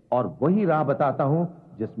اور وہی راہ بتاتا ہوں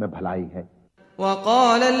جس میں بھلائی ہے.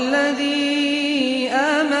 وقال الذي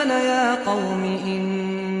آمن يا قوم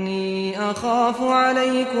إني أخاف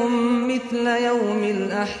عليكم مثل يوم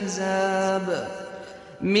الأحزاب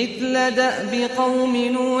مثل دأب قوم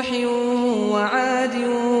نوح وعاد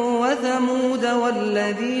وثمود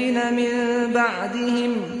والذين من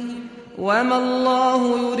بعدهم وما الله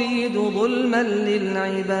يريد ظلما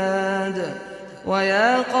للعباد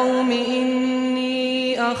ويا قوم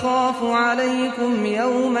إني أخاف عليكم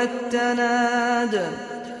يوم التناد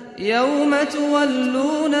يوم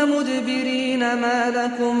تولون مدبرين ما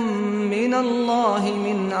لكم من الله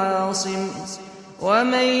من عاصم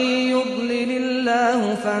ومن يضلل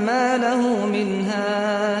الله فما له من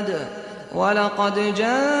هاد ولقد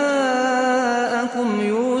جاءكم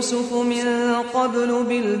يوسف من قبل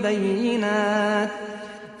بالبينات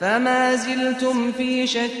فما زلتم في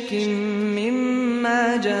شك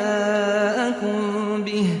مما جاءكم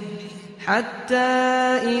به حتى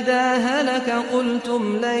إذا هلك قلتم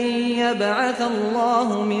لن يبعث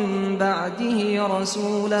الله من بعده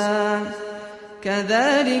رسولا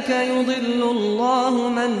كذلك يضل الله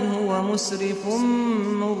من هو مسرف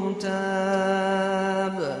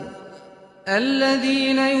مرتاب.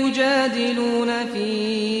 الذين يجادلون في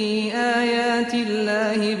آيات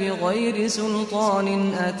الله بغير سلطان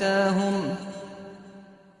أتاهم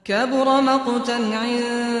كبر مقتا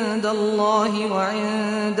عند الله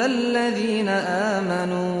وعند الذين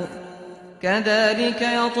آمنوا كذلك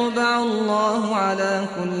يطبع الله على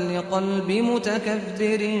كل قلب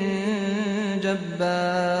متكبر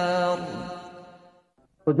جبار.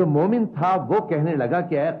 تو جو مومن تھا وہ کہنے لگا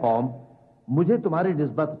کہ اے قوم مجھے تمہاری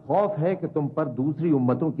نسبت خوف ہے کہ تم پر دوسری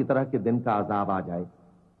امتوں کی طرح کے دن کا عذاب آ جائے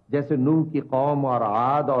جیسے نوح کی قوم اور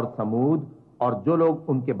عاد اور سمود اور جو لوگ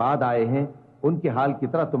ان کے بعد آئے ہیں ان کے حال کی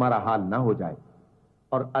طرح تمہارا حال نہ ہو جائے.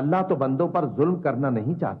 اور اللہ تو بندوں پر ظلم کرنا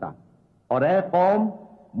نہیں چاہتا. اور اے قوم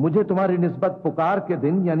مجھے تمہاری نسبت پکار کے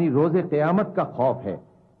دن یعنی روز قیامت کا خوف ہے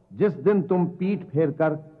جس دن تم پیٹ پھیر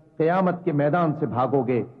کر قیامت کے میدان سے بھاگو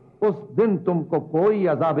گے. اس دن تم کو کوئی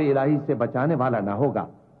عذاب الہی سے بچانے والا نہ ہوگا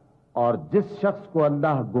اور جس شخص کو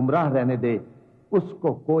اللہ گمراہ رہنے دے اس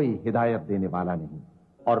کو کوئی ہدایت دینے والا نہیں.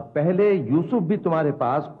 اور پہلے یوسف بھی تمہارے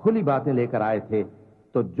پاس کھلی باتیں لے کر آئے تھے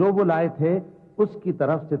تو جو وہ لائے تھے اس کی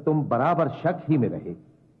طرف سے تم برابر شک ہی میں رہے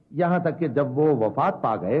یہاں تک کہ جب وہ وفات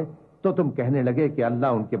پا گئے تو تم کہنے لگے کہ اللہ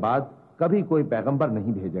ان کے بعد کبھی کوئی پیغمبر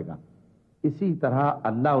نہیں بھیجے گا. اسی طرح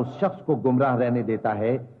اللہ اس شخص کو گمراہ رہنے دیتا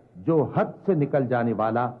ہے جو حد سے نکل جانے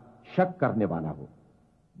والا شک کرنے والا ہو.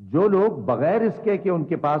 جو لوگ بغیر اس کے کہ ان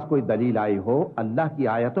کے پاس کوئی دلیل آئی ہو اللہ کی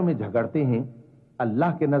آیتوں میں جھگڑتے ہیں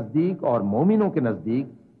اللہ کے نزدیک اور مومنوں کے نزدیک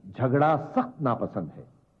جھگڑا سخت ناپسند ہے.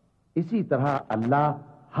 اسی طرح اللہ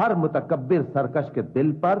ہر متکبر سرکش کے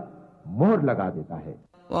دل پر مہر لگا دیتا ہے.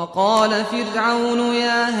 وقال فرعون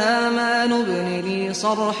يا هامان ابن لي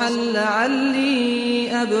صرحا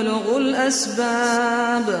لعلي أبلغ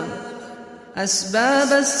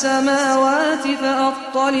أسباب السماوات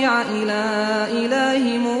فأطلع إلى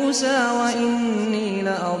إله موسى وإني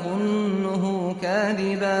لأظنه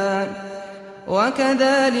كاذبا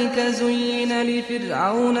وكذلك زين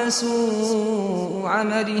لفرعون سوء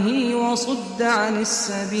عمله وصد عن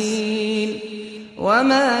السبيل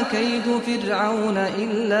وما كيد فرعون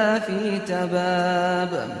إلا في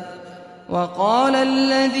تباب وقال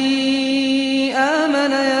الذي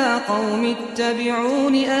آمن يا قوم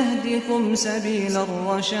اتبعون أهدكم سبيل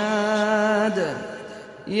الرشاد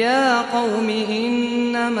يا قوم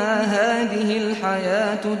إنما هذه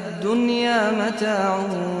الحياة الدنيا متاع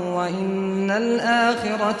وإن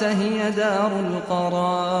الآخرة هي دار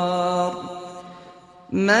القرار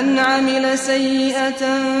من عمل سيئة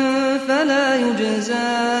فلا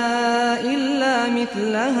يجزى إلا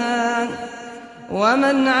مثلها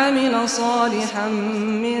ومن عمل صالحا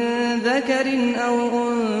من ذكر أو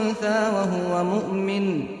أنثى وهو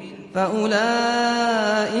مؤمن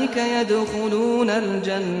فأولئك يدخلون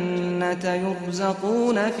الجنة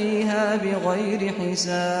يرزقون فيها بغير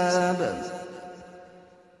حساب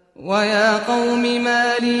ويا قوم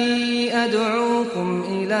ما لي أدعوكم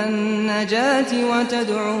إلى النجاة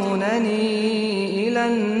وتدعونني إلى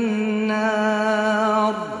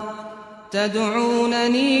النار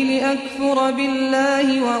تدعونني لأكفر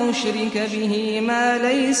بالله وأشرك به ما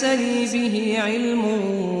ليس لي به علم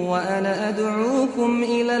وأنا أدعوكم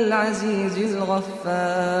إلى العزيز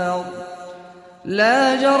الغفار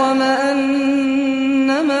لا جرم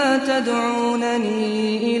أن ما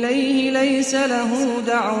تدعونني إليه ليس له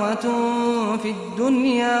دعوة في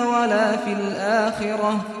الدنيا ولا في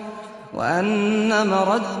الآخرة وأن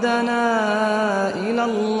مردنا إلى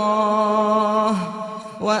الله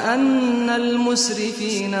وأن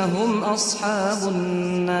المسرفين هم أصحاب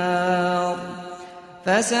النار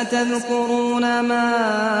فستذكرون ما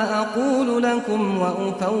أقول لكم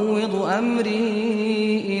وأفوض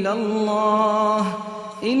أمري إلى الله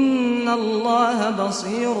إن الله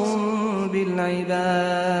بصير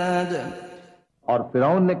بالعباد. اور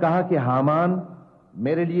فرعون نے کہا کہ حامان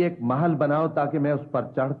میرے لیے ایک محل بناؤ تاکہ میں اس پر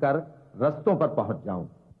چڑھ کر رستوں پر پہنچ جاؤں،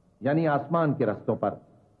 یعنی آسمان کے رستوں پر،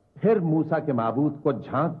 پھر موسیٰ کے معبود کو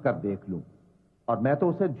جھانک کر دیکھ لوں، اور میں تو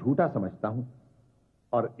اسے جھوٹا سمجھتا ہوں.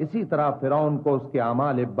 اور اسی طرح فرعون کو اس کے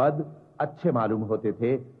اعمال بد اچھے معلوم ہوتے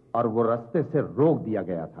تھے اور وہ رستے سے روک دیا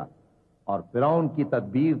گیا تھا، اور فرعون کی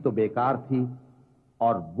تدبیر تو بیکار تھی.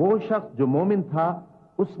 اور وہ شخص جو مومن تھا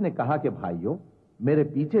اس نے کہا کہ بھائیو میرے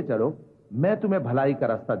پیچھے چلو، میں تمہیں بھلائی کا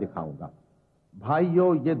رستہ دکھاؤں گا. بھائیو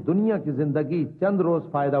یہ دنیا کی زندگی چند روز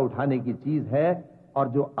فائدہ اٹھانے کی چیز ہے، اور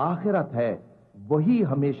جو آخرت ہے وہی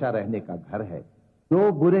ہمیشہ رہنے کا گھر ہے. جو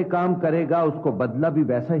برے کام کرے گا اس کو بدلہ بھی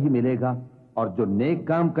ویسا ہی ملے گا، اور جو نیک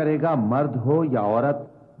کام کرے گا مرد ہو یا عورت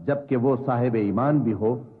جبکہ وہ صاحب ایمان بھی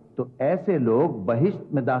ہو تو ایسے لوگ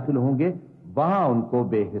بہشت میں داخل ہوں گے، وہاں ان کو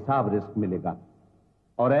بے حساب رزق ملے گا.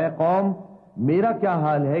 اور اے قوم میرا کیا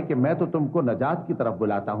حال ہے کہ میں تو تم کو نجات کی طرف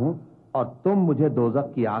بلاتا ہوں اور تم مجھے دوزخ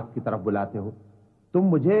کی آگ کی طرف بلاتے ہو. تم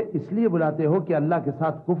مجھے اس لیے بلاتے ہو کہ اللہ کے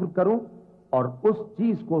ساتھ کفر کروں اور اس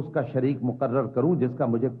چیز کو اس کا شریک مقرر کروں جس کا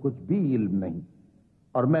مجھے کچھ بھی علم نہیں.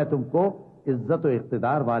 اور میں تم کو عزت و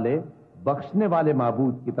اقتدار والے بخشنے والے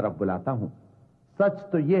معبود کی طرف بلاتا ہوں. سچ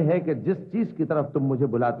تو یہ ہے کہ جس چیز کی طرف تم مجھے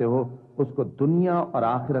بلاتے ہو اس کو دنیا اور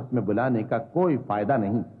آخرت میں بلانے کا کوئی فائدہ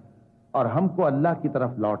نہیں، اور ہم کو اللہ کی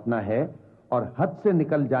طرف لوٹنا ہے، اور حد سے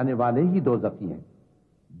نکل جانے والے ہی دوزخی ہیں.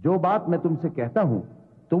 جو بات میں تم سے کہتا ہوں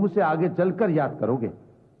تم اسے آگے چل کر یاد کرو گے،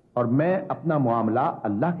 اور میں اپنا معاملہ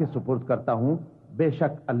اللہ کے سپرد کرتا ہوں، بے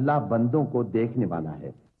شک اللہ بندوں کو دیکھنے والا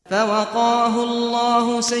ہے. فوقاه الله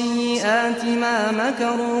سيئات ما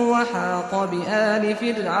مكروا وحاق بآل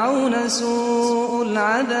فرعون سوء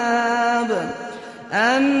العذاب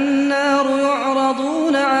النار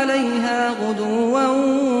يعرضون عليها غدوا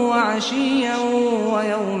وعشيا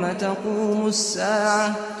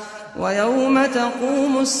ويوم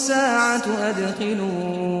تقوم الساعة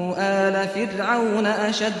أدخلوا آل فرعون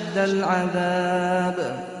أشد العذاب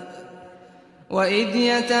وإذ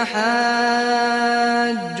يتحاجون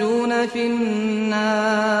في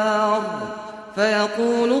النار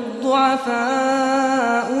فيقول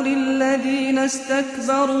الضعفاء للذين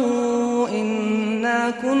استكبروا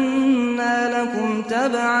إنا كنا لكم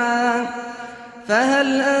تبعا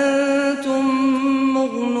فهل أنتم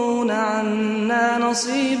مغنون عنا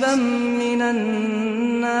نصيبا من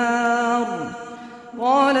النار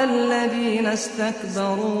قال الذين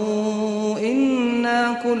استكبروا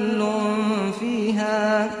إنا كل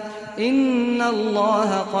فيها إن الله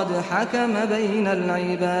قد حكم بين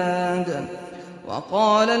العباد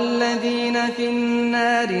وقال الذين في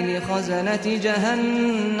النار لخزنة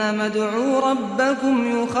جهنم ادعوا ربكم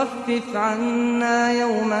يخفف عنا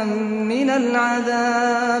يوما من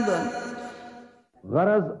العذاب.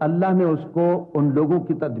 غرض اللہ نے اس کو ان لوگوں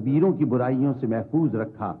کی تدبیروں کی برائیوں سے محفوظ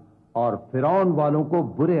رکھا اور فرعون والوں کو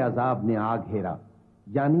برے عذاب نے آ گھیرا،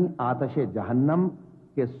 یعنی آتش جہنم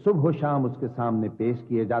کے صبح و شام اس کے سامنے پیش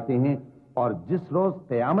کیے جاتے ہیں. اور جس روز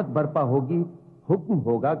قیامت برپا ہوگی حکم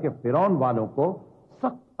ہوگا کہ فرعون والوں کو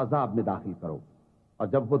سخت عذاب میں داخل کرو. اور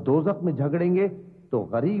جب وہ دوزخ میں جھگڑیں گے تو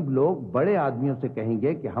غریب لوگ بڑے آدمیوں سے کہیں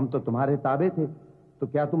گے کہ ہم تو تمہارے تابع تھے، تو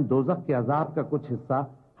کیا تم دوزخ کے عذاب کا کچھ حصہ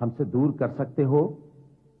ہم سے دور کر سکتے ہو؟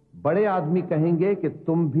 بڑے آدمی کہیں گے کہ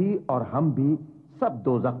تم بھی اور ہم بھی سب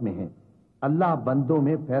دوزخ میں ہیں، اللہ بندوں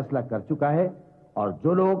میں فیصلہ کر چکا ہے، اور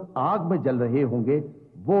جو لوگ آگ میں جل رہے ہوں گے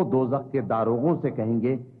وہ دوزخ کے داروغوں سے کہیں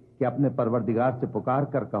گے کہ اپنے پروردگار سے پکار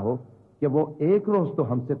کر کہو کہ وہ ایک روز تو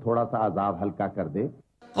ہم سے تھوڑا سا عذاب ہلکا کر دے۔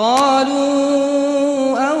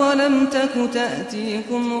 قالوا أولم تك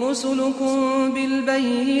تأتيكم رسلكم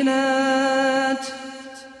بالبينات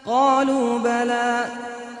قالوا بلى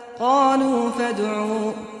قالوا فادعوا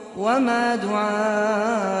وما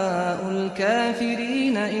دعاء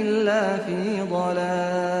الكافرين إلا في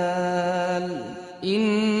ضلال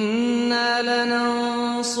إنا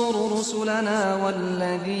لننصر رسلنا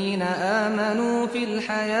والذين آمنوا في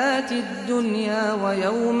الحياة الدنيا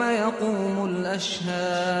ويوم يقوم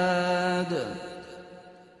الأشهاد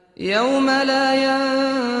يوم لا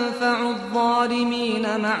ينفع الظالمين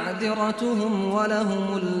معذرتهم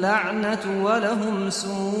ولهم اللعنة ولهم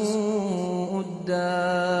سوء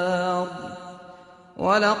الدار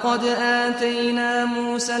وَلَقَدْ آتَيْنَا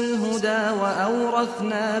مُوسَى الْهُدَى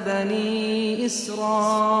وَأَوْرَثْنَا بَنِي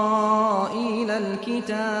إِسْرَائِيلَ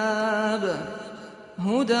الْكِتَابَ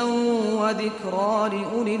هُدًى وَذِكْرَى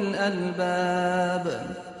لِأُولِي الْأَلْبَابِ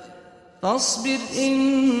فاصبر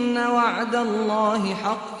إن وعد الله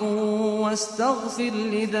حق واستغفر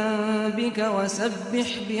لذنبك وسبح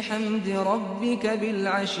بحمد ربك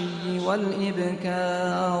بالعشي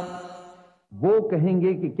والإبكار۔ وہ کہیں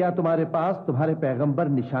گے کہ کیا تمہارے پاس تمہارے پیغمبر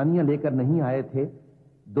نشانیاں لے کر نہیں آئے تھے؟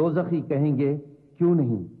 دوزخی کہیں گے کیوں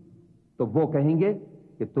نہیں؟ تو وہ کہیں گے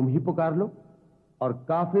کہ تم ہی پکار لو، اور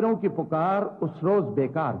کافروں کی پکار اس روز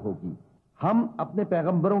بیکار ہوگی۔ ہم اپنے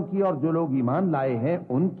پیغمبروں کی اور جو لوگ ایمان لائے ہیں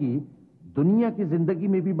ان کی دنیا کی زندگی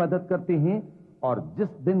میں بھی مدد کرتے ہیں، اور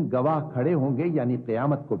جس دن گواہ کھڑے ہوں گے یعنی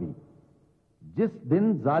قیامت کو بھی، جس دن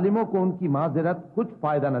ظالموں کو ان کی معذرت کچھ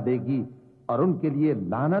فائدہ نہ دے گی، اور ان کے لیے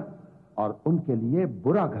لعنت اور ان کے لیے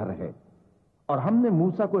برا گھر ہے۔ اور ہم نے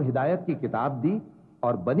موسیٰ کو ہدایت کی کتاب دی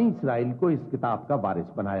اور بنی اسرائیل کو اس کتاب کا وارث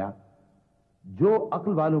بنایا، جو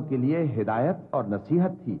عقل والوں کے لیے ہدایت اور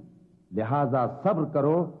نصیحت تھی۔ لہذا صبر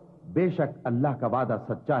کرو، بے شک اللہ کا وعدہ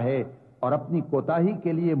سچا ہے، اور اپنی کوتاہی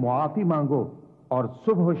کے لیے معافی مانگو، اور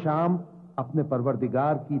صبح و شام اپنے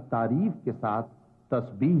پروردگار کی تعریف کے ساتھ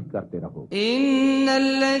تسبیح کرتے رہو۔ ان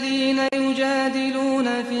الذين يجادلون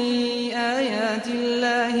في آيات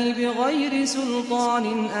الله بغير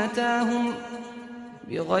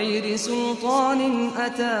سلطان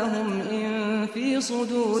أتاهم إن في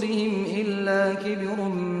صدورهم إلا كبر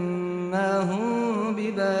ما هم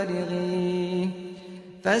ببالغيه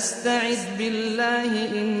فاستعذ بالله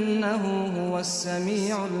إنه هو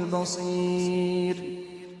السميع البصير۔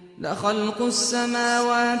 لخلق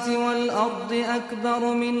السماوات والأرض أكبر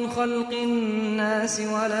من خلق الناس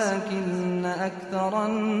ولكن أكثر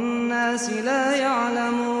الناس لا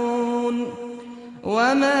يعلمون۔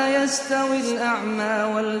 وما يستوي الأعمى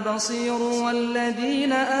والبصير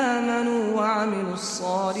والذين آمنوا وعملوا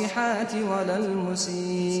الصالحات ولا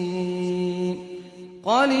المسيء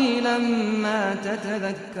قليلا ما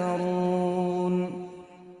تتذكرون۔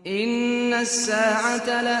 إن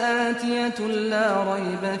الساعة لآتية لا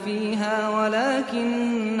ريب فيها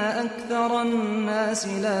ولكن أكثر الناس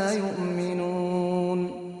لا يؤمنون۔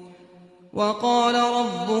 وقال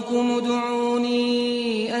ربكم ادعوني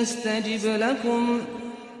أستجب لكم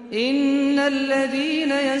إن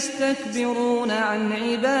الذين يستكبرون عن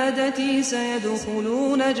عبادتي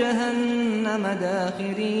سيدخلون جهنم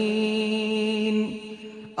داخرين۔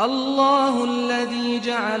 الله الذي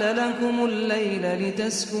جعل لكم الليل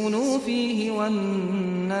لتسكنوا فيه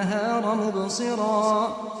والنهار مبصرا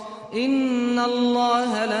إن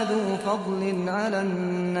الله لذو فضل على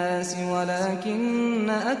الناس ولكن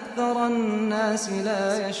أكثر الناس لا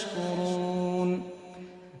يشكرون۔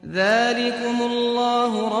 ذلكم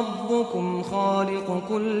الله ربكم خالق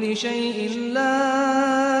كل شيء لا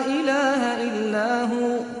إله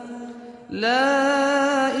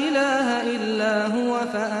إلا هو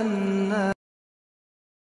فأنا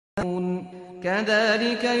تؤفكون۔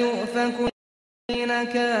 كذلك يؤفك الذين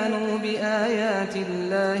كانوا بآيات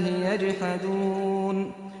الله يجحدون۔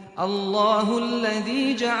 الله الذي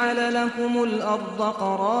جعل لكم الأرض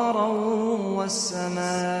قرارا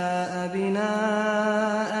والسماء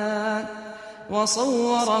بناء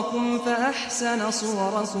وصوركم فأحسن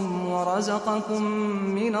صوركم ورزقكم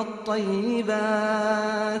من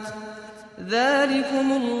الطيبات ذلكم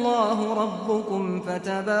الله ربكم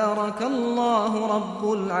فتبارك الله رب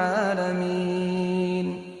العالمين۔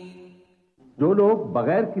 جو لوگ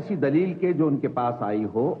بغیر کسی دلیل کے جو ان کے پاس آئی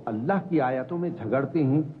ہو اللہ کی آیتوں میں جھگڑتے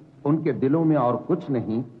ہیں، ان کے دلوں میں اور کچھ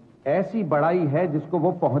نہیں، ایسی بڑائی ہے جس کو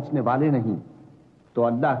وہ پہنچنے والے نہیں، تو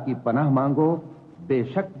اللہ کی پناہ مانگو، بے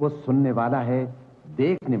شک وہ سننے والا ہے،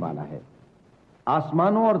 دیکھنے والا ہے۔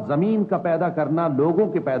 آسمانوں اور زمین کا پیدا کرنا لوگوں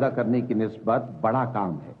کے پیدا کرنے کی نسبت بڑا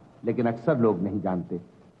کام ہے، لیکن اکثر لوگ نہیں جانتے۔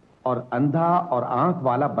 اور اندھا اور آنکھ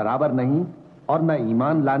والا برابر نہیں، اور نہ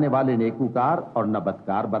ایمان لانے والے نیکوکار اور نہ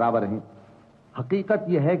بدکار برابر ہیں۔ حقیقت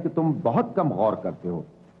یہ ہے کہ تم بہت کم غور کرتے ہو۔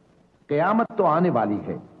 قیامت تو آنے والی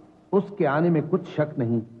ہے، اس کے آنے میں کچھ شک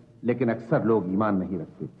نہیں، لیکن اکثر لوگ ایمان نہیں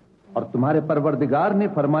رکھتے۔ اور تمہارے پروردگار نے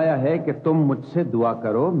فرمایا ہے کہ تم مجھ سے دعا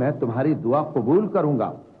کرو، میں تمہاری دعا قبول کروں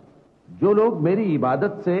گا۔ جو لوگ میری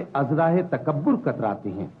عبادت سے ازراہ تکبر کتراتے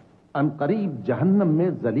ہیں، ان قریب جہنم میں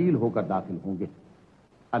ذلیل ہو کر داخل ہوں گے۔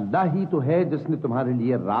 اللہ ہی تو ہے جس نے تمہارے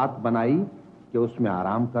لیے رات بنائی کہ اس میں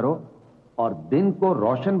آرام کرو، اور دن کو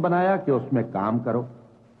روشن بنایا کہ اس میں کام کرو۔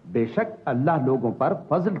 بے شک اللہ لوگوں پر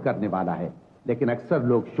فضل کرنے والا ہے، لیکن اکثر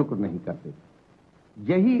لوگ شکر نہیں کرتے۔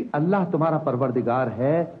 یہی اللہ تمہارا پروردگار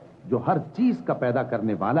ہے جو ہر چیز کا پیدا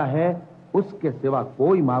کرنے والا ہے، اس کے سوا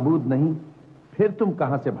کوئی معبود نہیں، پھر تم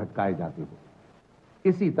کہاں سے بھٹکائے جاتے ہو؟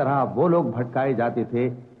 اسی طرح وہ لوگ بھٹکائے جاتے تھے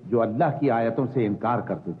جو اللہ کی آیتوں سے انکار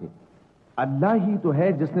کرتے تھے۔ اللہ ہی تو ہے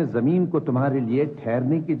جس نے زمین کو تمہارے لیے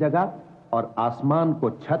ٹھہرنے کی جگہ اور آسمان کو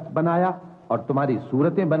چھت بنایا، اور تمہاری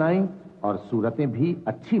صورتیں بنائیں اور صورتیں بھی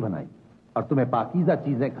اچھی بنائیں، اور تمہیں پاکیزہ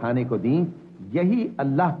چیزیں کھانے کو دیں۔ یہی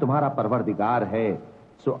اللہ تمہارا پروردگار ہے،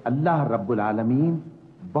 سو اللہ رب العالمین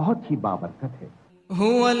بہت ہی بابرکت ہے۔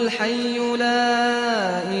 هو الحي لا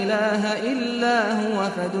إله إلا هو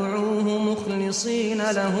فادعوه مخلصين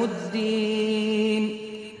له الدين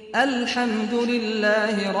الحمد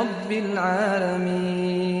لله رب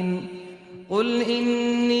العالمين قل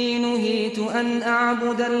إني نهيت أن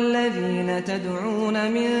أعبد الذين تدعون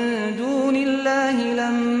من دون الله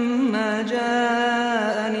لما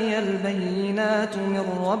جاءني البينات من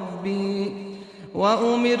ربي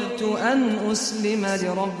وأمرت أن أسلم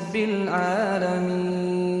لرب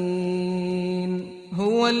العالمين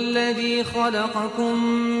هو الذي خلقكم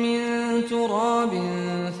من تراب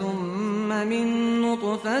ثم من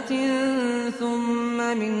نطفة ثم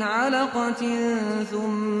من علقة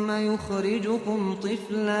ثم يخرجكم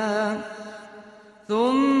طفلا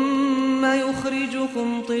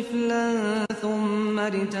ثم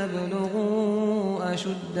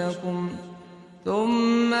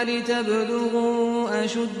لتبلغوا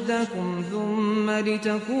أشدكم ثم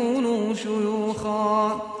لتكونوا شيوخا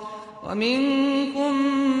ومنكم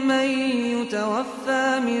من يتوفى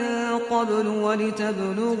من قبل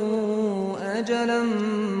ولتبلغوا أجلا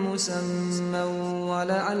مسمى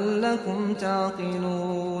ولعلكم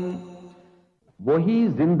تعقلون۔ وہی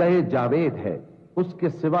زندہ جاوید ہے، اس کے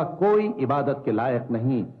سوا کوئی عبادت کے لائق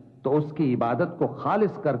نہیں، تو اس کی عبادت کو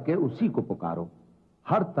خالص کر کے اسی کو پکارو۔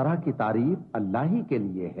 ہر طرح کی تعریف اللہ ہی کے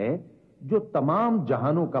لیے ہے جو تمام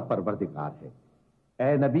جہانوں کا پروردگار ہے۔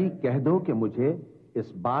 اے نبی کہہ دو کہ مجھے اس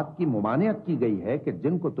بات کی ممانعت کی گئی ہے کہ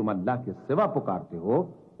جن کو تم اللہ کے سوا پکارتے ہو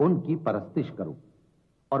ان کی پرستش کرو،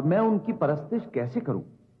 اور میں ان کی پرستش کیسے کروں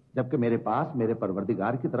جبکہ میرے پاس میرے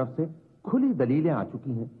پروردگار کی طرف سے کھلی دلیلیں آ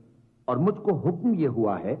چکی ہیں، اور مجھ کو حکم یہ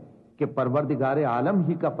ہوا ہے کہ پروردگار عالم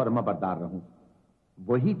ہی کا فرما بردار رہوں۔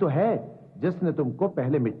 وہی تو ہے جس نے تم کو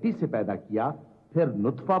پہلے مٹی سے پیدا کیا، پھر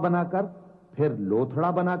نطفہ بنا کر، پھر لوتھڑا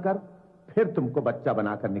بنا کر، پھر تم کو بچہ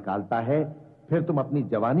بنا کر نکالتا ہے، پھر تم اپنی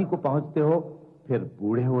جوانی کو پہنچتے ہو، پھر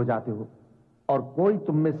بوڑھے ہو جاتے ہو، اور کوئی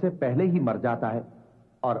تم میں سے پہلے ہی مر جاتا ہے،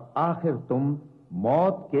 اور آخر تم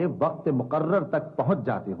موت کے وقت مقرر تک پہنچ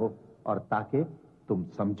جاتے ہو، اور تاکہ تم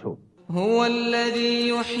سمجھو۔ هو الذي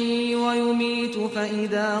يحيي ويميت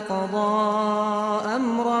فإذا قضى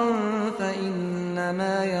أمرا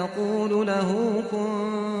فإنما يقول له كن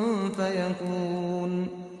فيكون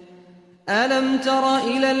ألم تر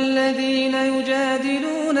إلى الذين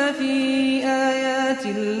يجادلون في آيات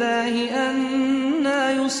الله أنى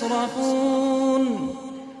يصرفون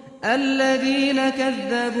الذين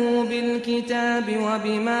كذبوا بالكتاب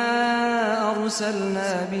وبما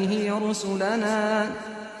أرسلنا به رسلنا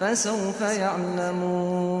فسوف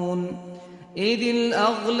يعلمون إذ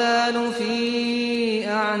الأغلال في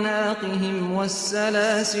أعناقهم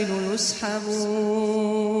والسلاسل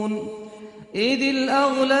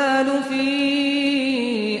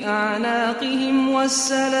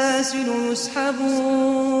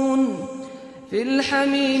يسحبون في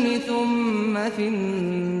الحميم ثم في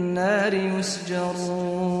النار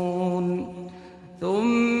يسجرون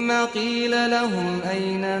ثم قيل لهم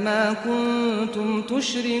أين ما كنتم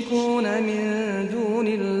تشركون من دون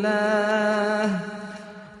الله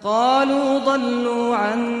قالوا ضلوا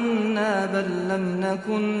عنا بل لم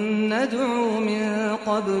نكن ندعو من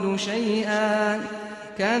قبل شيئا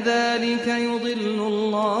كذلك يضل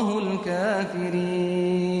الله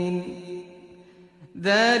الكافرين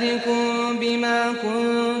ذلكم بما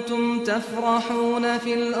كنتم تفرحون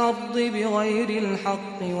في الأرض بغير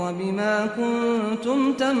الحق وبما كنتم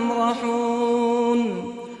تمرحون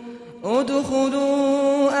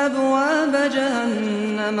ادخلوا أبواب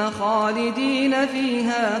جهنم خالدين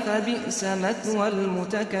فيها فبئس مثوى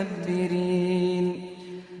المتكبرين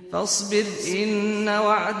فاصبر إن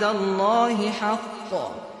وعد الله حق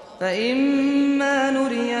فإما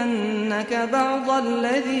نرينك بعض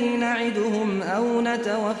الذي نعدهم أو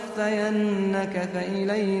نتوفينك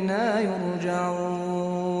فإلينا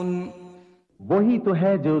يرجعون. وہی تو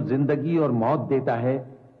ہے جو زندگی اور موت دیتا ہے،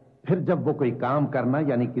 پھر جب وہ کوئی کام کرنا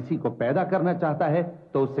یعنی کسی کو پیدا کرنا چاہتا ہے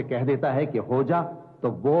تو اس سے کہہ دیتا ہے کہ ہو جا، تو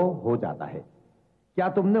وہ ہو جاتا ہے. کیا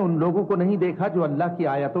تم نے ان لوگوں کو نہیں دیکھا جو اللہ کی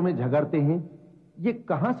آیتوں میں جھگڑتے ہیں؟ یہ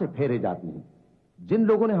کہاں سے پھیرے جاتی ہیں؟ جن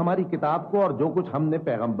لوگوں نے ہماری کتاب کو اور جو کچھ ہم نے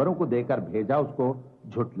پیغمبروں کو دے کر بھیجا اس کو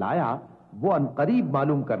جھٹلایا، وہ عنقریب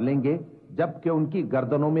معلوم کر لیں گے جبکہ ان کی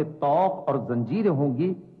گردنوں میں طوق اور زنجیریں ہوں گی،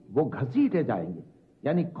 وہ گھسیٹے جائیں گے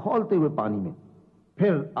یعنی کھولتے ہوئے پانی میں،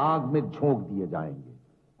 پھر آگ میں جھونک دیے جائیں گے.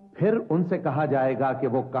 پھر ان سے کہا جائے گا کہ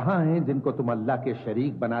وہ کہاں ہیں جن کو تم اللہ کے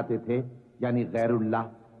شریک بناتے تھے یعنی غیر اللہ؟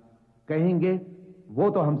 کہیں گے وہ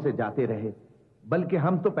تو ہم سے جاتے رہے، بلکہ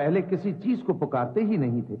ہم تو پہلے کسی چیز کو پکارتے ہی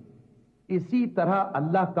نہیں تھے. اسی طرح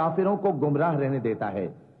اللہ کافروں کو گمراہ رہنے دیتا ہے.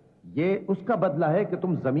 یہ اس کا بدلہ ہے کہ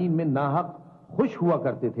تم زمین میں ناحق خوش ہوا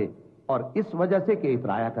کرتے تھے اور اس وجہ سے کہ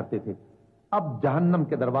اترایا کرتے تھے. اب جہنم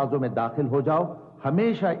کے دروازوں میں داخل ہو جاؤ،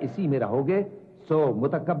 ہمیشہ اسی میں رہو گے، سو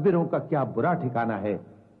متکبروں کا کیا برا ٹھکانہ ہے.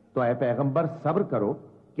 تو اے پیغمبر صبر کرو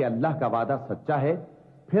کہ اللہ کا وعدہ سچا ہے.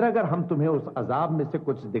 پھر اگر ہم تمہیں اس عذاب میں سے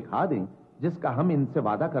کچھ دکھا دیں جس کا ہم ان سے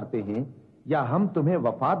وعدہ کرتے ہیں، یا ہم تمہیں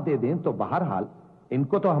وفات دے دیں، تو بہرحال ان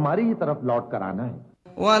کو تو ہماری ہی طرف لوٹ کر آنا ہے.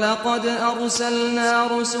 وَلَقَدْ أَرْسَلْنَا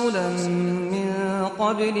رُسُلًا مِّن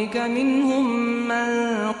قَبْلِكَ مِنْهُمْ مَن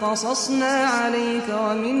قَصَصْنَا عَلَيْكَ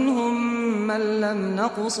وَمِنْهُمْ مَن لَّمْ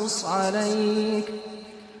نَقْصُصْ عَلَيْكَ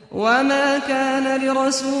وَمَا كَانَ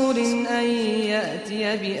لِرَسُولٍ أَن يَأْتِيَ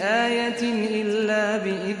بِآيَةٍ إِلَّا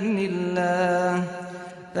بِإِذْنِ اللَّهِ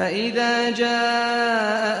فَإِذَا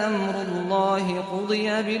جَاءَ أَمْرُ اللَّهِ قُضِيَ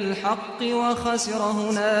بِالْحَقِّ وَخَسِرَ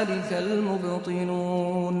هُنَالِكَ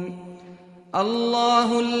الْمُبْطِلُونَ. اللَّهُ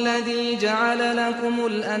الَّذِي جَعَلَ لَكُمُ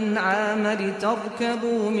الْأَنْعَامَ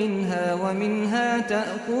لِتَرْكَبُوا مِنْهَا وَمِنْهَا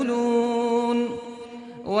تَأْكُلُونَ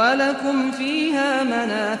وَلَكُمْ فِيهَا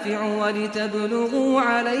مَنَافِعُ وَلِتَبْلُغُوا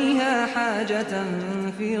عَلَيْهَا حَاجَةً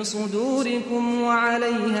فِي صُدُورِكُمْ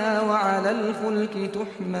وَعَلَيْهَا وَعَلَى الْفُلْكِ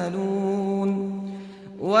تُحْمَلُونَ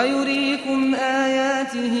وَيُرِيكُمْ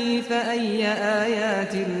آيَاتِهِ فَأَيَّ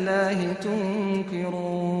آيَاتِ اللَّهِ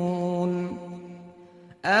تُنكِرُونَ.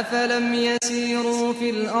 أَفَلَمْ يَسِيرُوا فِي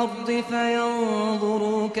الْأَرْضِ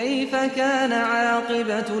فَيَنظُرُوا كَيْفَ كَانَ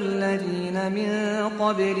عَاقِبَةُ الَّذِينَ مِن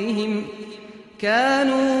قَبْلِهِمْ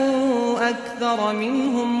كَانُوا أَكْثَرَ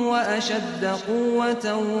مِنْهُمْ وَأَشَدَّ قُوَّةً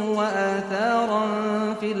وَآثَارًا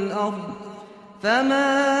فِي الْأَرْضِ فَمَا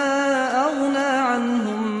أَغْنَى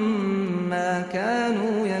عَنْهُمْ مَا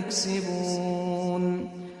كَانُوا يَكْسِبُونَ.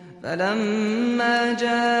 فَلَمَّا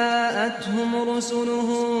جَاءَتْهُمْ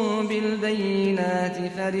رُسُلُهُم بِالْبَيِّنَاتِ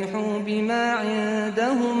فَرِحُوا بِمَا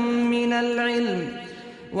عِندَهُم مِّنَ الْعِلْمِ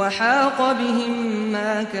وَحَاقَ بِهِم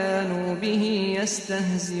مَّا كَانُوا بِهِ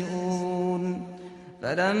يَسْتَهْزِئُونَ.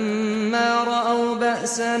 فَلَمَّا رَأَوْا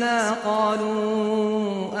بَأْسَنَا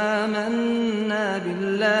قَالُوا آمَنَّا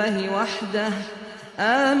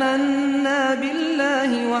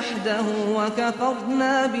بِاللَّهِ وَحْدَهُ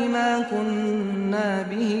وَكَفَرْنَا بِمَا كُنَّا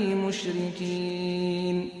بِهِ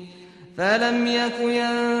مُشْرِكِينَ. فَلَمْ يَكُ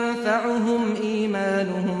يَنفَعُهُمْ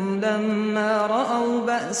إِيمَانُهُمْ لَمَّا رَأَوْا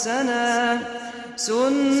بَأْسَنَا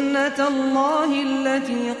سُنَّةَ اللَّهِ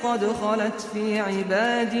الَّتِي قَدْ خَلَتْ فِي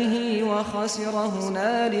عِبَادِهِ وَخَسِرَ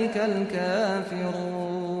هُنَالِكَ الْكَافِرُونَ.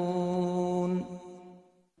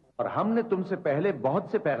 اور ہم نے تم سے پہلے بہت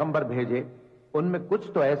سے پیغمبر بھیجے، ان میں کچھ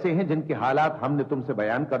تو ایسے ہیں جن کے حالات ہم نے تم سے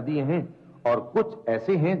بیان کر دیے ہیں اور کچھ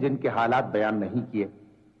ایسے ہیں جن کے حالات بیان نہیں کیے.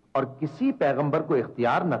 اور کسی پیغمبر کو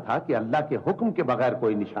اختیار نہ تھا کہ اللہ کے حکم کے بغیر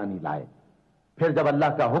کوئی نشانی لائے. پھر جب اللہ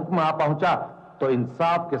کا حکم آ پہنچا تو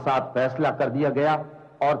انصاف کے ساتھ فیصلہ کر دیا گیا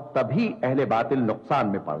اور تبھی اہل باطل نقصان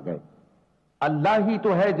میں پڑ گئے. اللہ ہی تو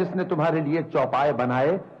ہے جس نے تمہارے لیے چوپائے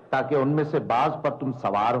بنائے تاکہ ان میں سے بعض پر تم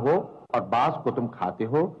سوار ہو اور بعض کو تم کھاتے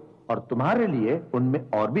ہو، اور تمہارے لیے ان میں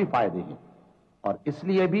اور بھی فائدے ہیں. اور اس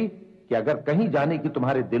لیے بھی کہ اگر کہیں جانے کی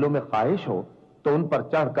تمہارے دلوں میں خواہش ہو تو ان پر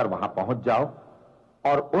چڑھ کر وہاں پہنچ جاؤ.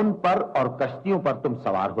 اور ان پر اور کشتیوں پر تم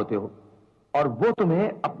سوار ہوتے ہو، اور وہ تمہیں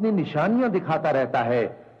اپنی نشانیاں دکھاتا رہتا ہے،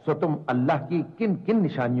 سو تم اللہ کی کن کن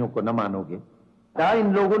نشانیوں کو نہ مانو گے؟ کیا ان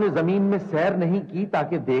لوگوں نے زمین میں سیر نہیں کی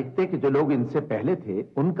تاکہ دیکھتے کہ جو لوگ ان سے پہلے تھے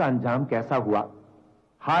ان کا انجام کیسا ہوا،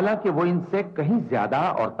 حالانکہ وہ ان سے کہیں زیادہ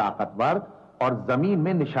اور طاقتور اور زمین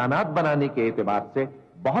میں نشانات بنانے کے اعتبار سے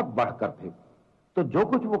بہت بڑھ کر تھے، تو جو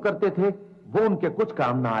کچھ وہ کرتے تھے وہ ان کے کچھ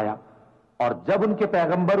کام نہ آیا۔ اور جب ان کے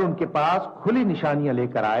پیغمبر ان کے پاس کھلی نشانیاں لے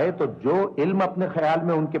کر آئے تو جو علم اپنے خیال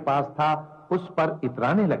میں ان کے پاس تھا اس پر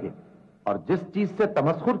اترانے لگے، اور جس چیز سے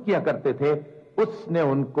تمسخر کیا کرتے تھے اس نے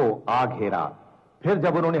ان کو آ گھیرا۔ پھر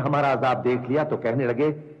جب انہوں نے ہمارا عذاب دیکھ لیا تو کہنے لگے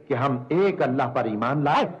کہ ہم ایک اللہ پر ایمان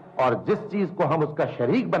لائے اور جس چیز کو ہم اس کا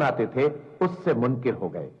شریک بناتے تھے اس سے منکر ہو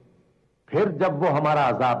گئے۔ پھر جب وہ ہمارا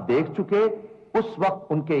عذاب دیکھ چکے اس وقت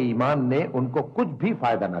ان کے ایمان نے ان کو کچھ بھی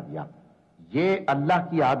فائدہ نہ دیا۔ یہ اللہ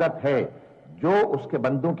کی عادت ہے جو اس کے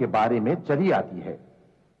بندوں کے بارے میں چلی آتی ہے،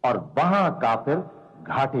 اور وہاں کافر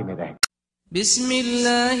گھاٹے میں رہ گئے۔ بسم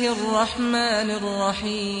اللہ الرحمن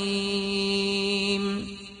الرحیم۔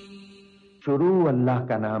 شروع اللہ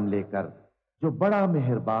کا نام لے کر جو بڑا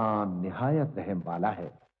مہربان نہایت رحم والا ہے۔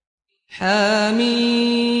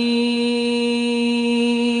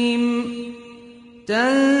 حامیم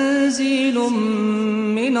تنزیل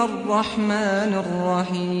من الرحمن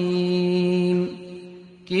الرحیم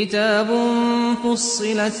کتاب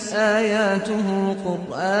فصلت آیاته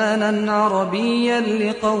قرآنا عربیا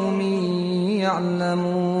لقوم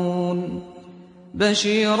يعلمون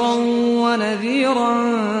بشيرا ونذيرا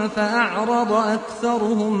فأعرض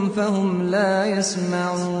أكثرهم فهم لا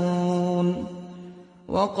يسمعون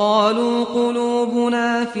وقالوا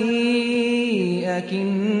قلوبنا في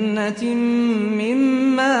أكنة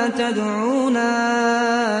مما تدعونا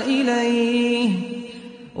إليه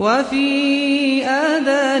وفي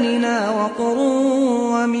آذاننا وقر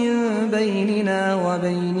ومن بيننا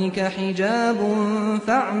وبينك حجاب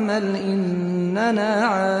فاعمل إننا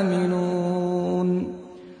عاملون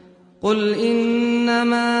قل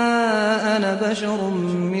إنما أنا بشر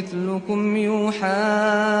مثلكم يوحى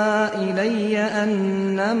إلي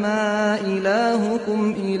أنما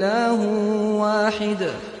إلهكم إله واحد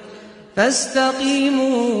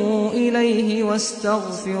فاستقيموا إليه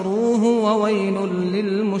واستغفروه وويل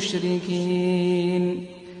للمشركين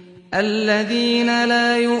الذين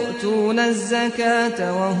لا يؤتون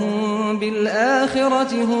الزكاة وهم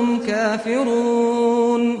بالآخرة هم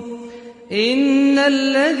كافرون إن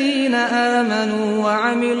الذين آمنوا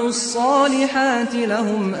وعملوا الصالحات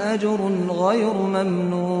لهم أجر غير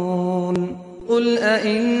ممنون قل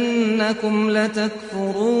أئنكم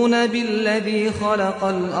لتكفرون بالذي خلق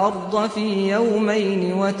الأرض في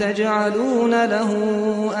يومين وتجعلون له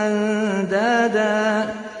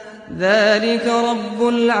أندادا ذلك رب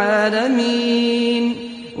العالمين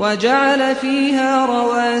وجعل فيها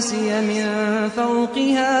رواسي من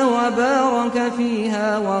فوقها وبارك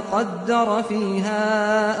فيها وقدر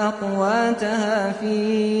فيها أقواتها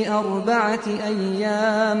في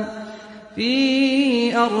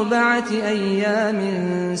أربعة أيام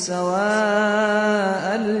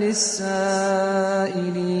سواء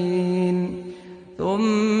للسائلين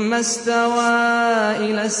ثم استوى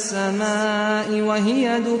إلى السماء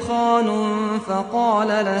وهي دخان فقال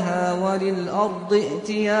لها وللأرض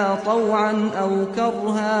ائتيا طوعا أو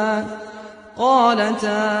كرها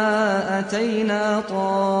قالتا أتينا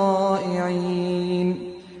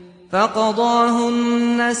طائعين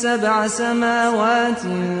فقضاهن 7 سماوات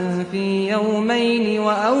في يومين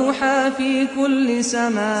وأوحى في كل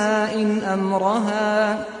سماء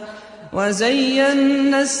أمرها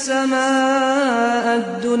وزينا السماء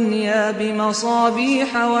الدنيا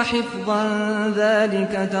بمصابيح وحفظا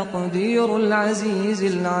ذلك تقدير العزيز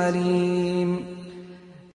العليم۔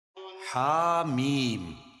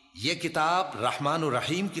 حامیم، یہ کتاب رحمان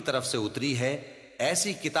الرحیم کی طرف سے اتری ہے،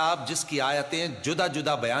 ایسی کتاب جس کی آیتیں جدا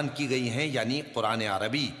جدا بیان کی گئی ہیں، یعنی قرآن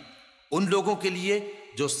عربی، ان لوگوں کے لیے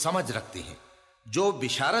جو سمجھ رکھتے ہیں، جو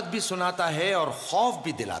بشارت بھی سناتا ہے اور خوف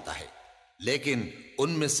بھی دلاتا ہے، لیکن ان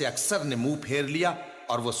میں سے اکثر نے منہ پھیر لیا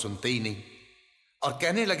اور وہ سنتے ہی نہیں، اور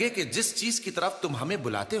کہنے لگے کہ جس چیز کی طرف تم ہمیں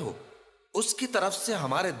بلاتے ہو اس کی طرف سے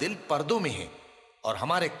ہمارے دل پردوں میں ہیں، اور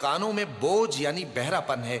ہمارے کانوں میں بوجھ یعنی بہرا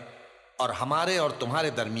پن ہے، اور ہمارے اور تمہارے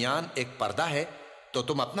درمیان ایک پردہ ہے، تو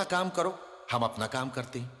تم اپنا کام کرو، ہم اپنا کام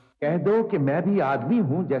کرتے ہیں۔ کہہ دو کہ میں بھی آدمی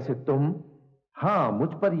ہوں جیسے تم، ہاں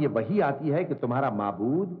مجھ پر یہ وحی آتی ہے کہ تمہارا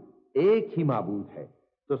معبود ایک ہی معبود ہے،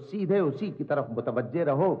 تو سیدھے اسی کی طرف متوجہ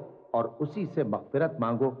رہو اور اسی سے مغفرت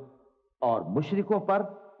مانگو۔ اور مشرکوں پر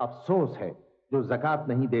افسوس ہے جو زکوٰۃ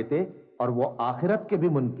نہیں دیتے اور وہ آخرت کے بھی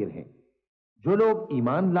منکر ہیں۔ جو لوگ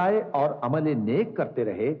ایمان لائے اور عمل نیک کرتے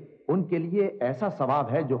رہے ان کے لیے ایسا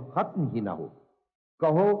ثواب ہے جو ختم ہی نہ ہو۔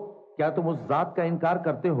 کہو کیا تم اس ذات کا انکار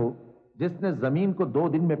کرتے ہو جس نے زمین کو 2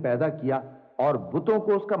 دن میں پیدا کیا اور بتوں کو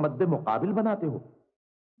اس کا مد مقابل بناتے ہو؟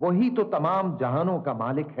 وہی تو تمام جہانوں کا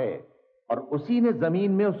مالک ہے، اور اسی نے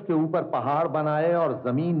زمین میں اس کے اوپر پہاڑ بنائے اور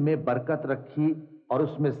زمین میں برکت رکھی اور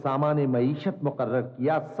اس میں سامان معیشت مقرر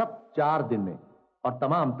کیا، سب 4 دن میں، اور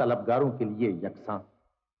تمام طلبگاروں کے لیے یکساں۔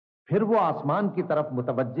 پھر وہ آسمان کی طرف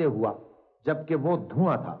متوجہ ہوا جبکہ وہ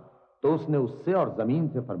دھواں تھا، تو اس نے اس سے اور زمین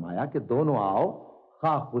سے فرمایا کہ دونوں آؤ،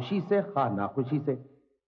 خواہ خوشی سے خواہ ناخوشی سے۔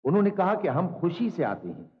 انہوں نے کہا کہ ہم خوشی سے آتے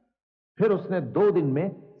ہیں۔ پھر اس نے 2 دن میں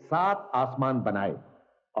 7 آسمان بنائے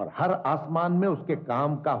اور ہر آسمان میں اس کے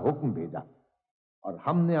کام کا حکم بھیجا، اور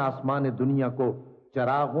ہم نے آسمان دنیا کو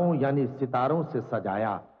چراغوں یعنی ستاروں سے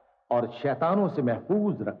سجایا اور شیطانوں سے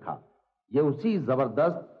محفوظ رکھا۔ یہ اسی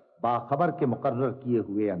زبردست باخبر کے مقرر کیے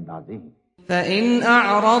ہوئے اندازے ہیں۔ فَإِنْ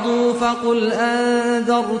أَعْرَضُوا فَقُلْ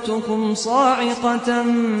أَنذَرْتُكُمْ صَاعِقَةً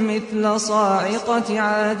مِثْلَ صَاعِقَةِ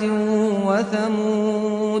عَادٍ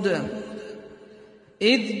وَثَمُودَ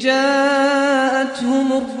إِذْ جَاءَتْهُمُ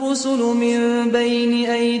الرُّسُلُ مِنْ بَيْنِ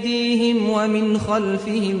أَيْدِيهِمْ وَمِنْ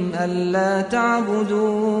خَلْفِهِمْ أَلَّا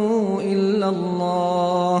تَعْبُدُوا إِلَّا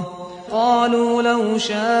اللَّهَ قالوا لو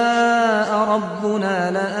شاء ربنا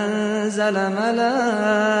لأنزل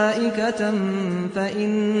ملائكة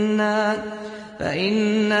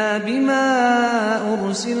فإنا بما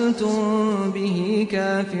أرسلتم به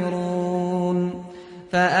كافرون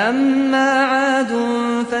فأما عاد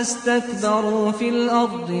فاستكبروا في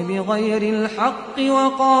الأرض بغير الحق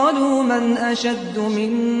وقالوا من أشد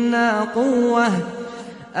منا قوة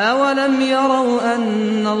أولم يروا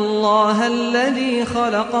أن الله الذي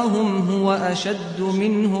خلقهم هو أشد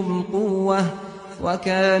منهم قوة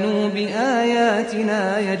وكانوا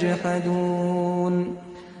بآياتنا يجحدون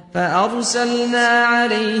فأرسلنا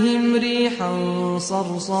عليهم ريحا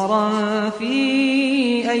صرصرا في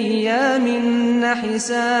أيام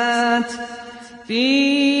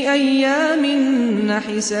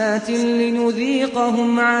نحسات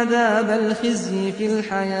لنذيقهم عذاب الخزي في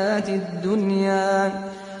الحياة الدنيا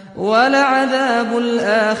ولعذاب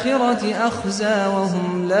الآخرة أخزى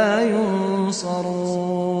وهم لا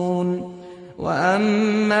ينصرون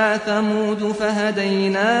وأما ثمود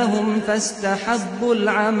فهديناهم فاستحبوا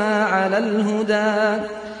العمى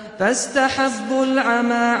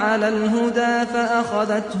على الهدى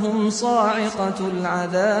فأخذتهم صاعقة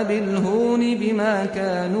العذاب الهون بما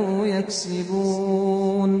كانوا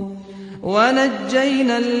يكسبون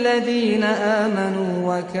ونجينا الذين آمنوا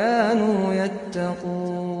وكانوا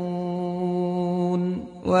يتقون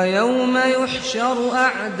ويوم يحشر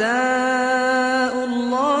أعداء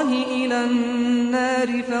الله إلى النار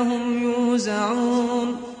فهم يوزعون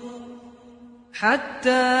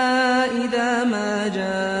حتى إذا ما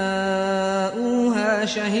جاءوها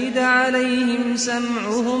شهد عليهم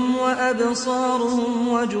سمعهم وأبصارهم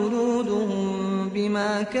وجلودهم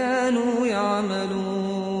بما كانوا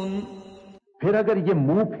يعملون۔ پھر اگر یہ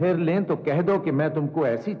منہ پھیر لیں تو کہہ دو کہ میں تم کو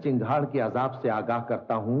ایسی چنگھاڑ کے عذاب سے آگاہ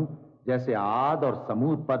کرتا ہوں جیسے عاد اور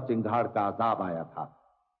سمود پر چنگھاڑ کا عذاب آیا تھا،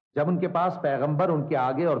 جب ان کے پاس پیغمبر ان کے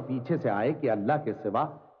آگے اور پیچھے سے آئے کہ اللہ کے سوا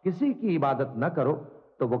کسی کی عبادت نہ کرو،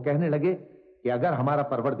 تو وہ کہنے لگے کہ اگر ہمارا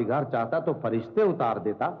پروردگار چاہتا تو فرشتے اتار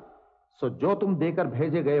دیتا، سو جو تم دے کر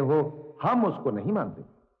بھیجے گئے ہو ہم اس کو نہیں مانتے۔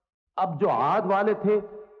 اب جو عاد والے تھے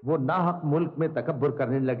وہ ناحق ملک میں تکبر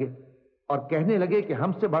کرنے لگے اور کہنے لگے کہ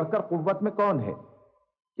ہم سے بڑھ کر قوت میں کون ہے؟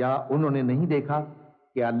 کیا انہوں نے نہیں دیکھا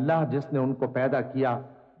کہ اللہ جس نے ان کو پیدا کیا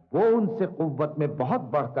وہ ان سے قوت میں بہت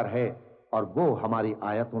بڑھ کر ہے، اور وہ ہماری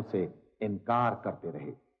آیتوں سے انکار کرتے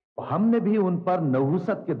رہے۔ ہم نے بھی ان پر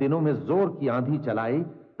نحوست کے دنوں میں زور کی آندھی چلائی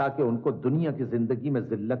تاکہ ان کو دنیا کی زندگی میں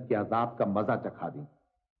ذلت کے عذاب کا مزہ چکھا دیں،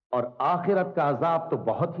 اور آخرت کا عذاب تو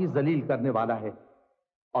بہت ہی ذلیل کرنے والا ہے،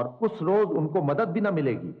 اور اس روز ان کو مدد بھی نہ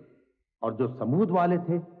ملے گی۔ اور جو سمود والے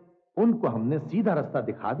تھے ان کو ہم نے سیدھا رستہ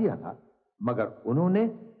دکھا دیا تھا، مگر انہوں نے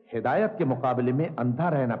ہدایت کے مقابلے میں اندھا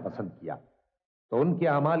رہنا پسند کیا، تو ان کے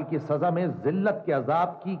اعمال کی سزا میں ذلت کے عذاب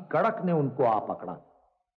کی کڑک نے ان کو آ پکڑا،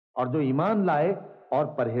 اور جو ایمان لائے اور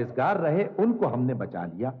پرہیزگار رہے ان کو ہم نے بچا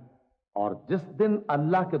لیا۔ اور جس دن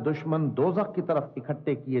اللہ کے دشمن دوزخ کی طرف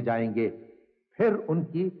اکٹھے کیے جائیں گے پھر ان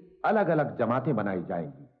کی الگ الگ جماعتیں بنائی جائیں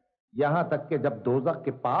گی، یہاں تک کہ جب دوزخ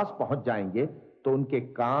کے پاس پہنچ جائیں گے تو ان کے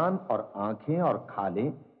کان اور آنکھیں اور کھالیں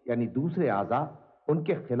یعنی دوسرے اعضاء ان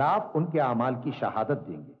کے خلاف ان کے اعمال کی شہادت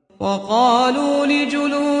دیں گے۔ وقالوا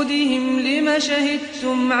لجلودهم لم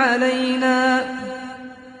شهدتم علينا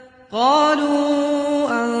قالوا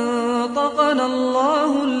أنطقنا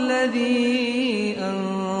الله الذي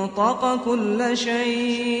أنطق كل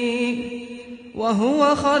شيء وهو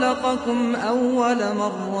خلقكم أول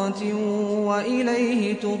مرة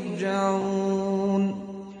وإليه ترجعون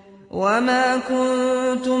وما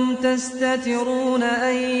كنتم تستترون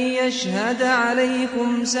أن يشهد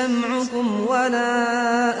عليكم سمعكم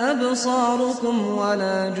ولا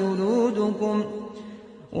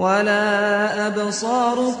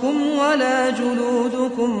أبصاركم ولا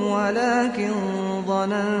جلودكم ولكن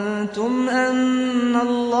ظننتم أن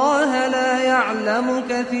الله لا يعلم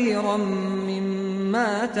كثيرا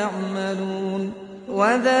مما تعملون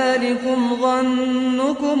وذلكم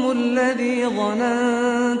ظنكم الذي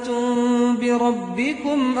ظننتم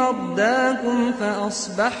بربكم أرداكم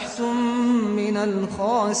فأصبحتم من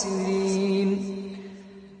الخاسرين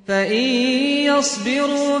فإن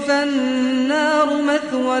يصبروا فالنار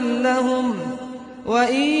مثوى لهم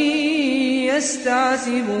وإن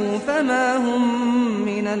يستعتبوا فما هم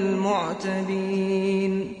من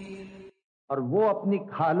المعتبين। और वो अपनी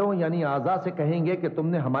खालों यानी आज़ा से कहेंगे कि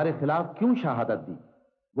तुमने हमारे खिलाफ क्यों शहादत दी।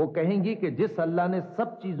 वो कहेंगी कि जिस अल्लाह ने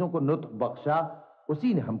सब चीजों को नुत्क बख्शा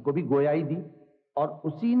उसी ने हमको भी गोयाई दी और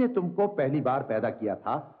उसी ने तुमको पहली बार पैदा किया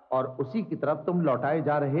था और उसी की तरफ तुम लौटाए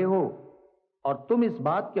जा रहे हो। और तुम इस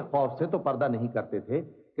बात के खौफ से तो पर्दा नहीं करते थे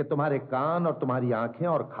कि तुम्हारे कान और तुम्हारी आंखें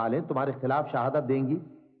और खालें तुम्हारे खिलाफ शहादत देंगी,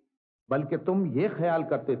 बल्कि तुम ये ख्याल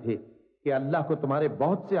करते थे कि अल्लाह को तुम्हारे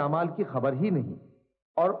बहुत से अमाल की खबर ही नहीं।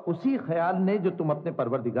 और उसी ख्याल ने जो तुम अपने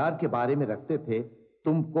परवरदिगार के बारे में रखते थे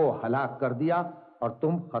तुमको हलाक कर दिया और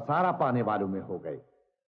तुम खसारा पाने वालों में हो गए।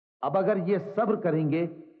 अब अगर ये सब्र करेंगे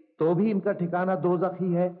तो भी इनका ठिकाना दोज़ख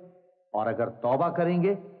ही है और अगर तौबा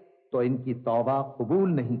करेंगे तो इनकी तौबा कबूल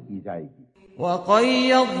नहीं की जाएगी।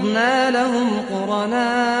 وَقَيَّضْنَا لَهُمْ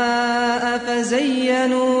قُرَنَاءَ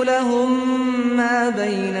فَزَيَّنُوا لَهُم مَّا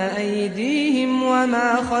بَيْنَ أَيْدِيهِمْ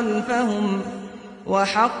وَمَا خَلْفَهُمْ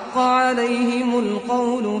وَحَقَّ عَلَيْهِمُ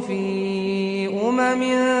الْقَوْلُ فِي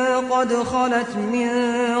قَدْ خَلَتْ مِن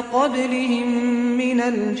قَبْلِهِم مِّنَ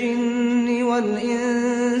الْجِنِّ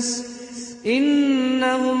وَالْإِنسِ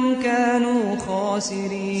إِنَّهُمْ كَانُوا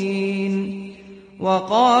خَاسِرِينَ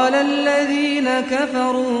وقال الذين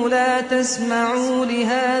كفروا لا تسمعوا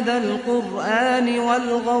لهذا القرآن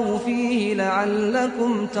والغوا فيه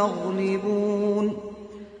لعلكم تغلبون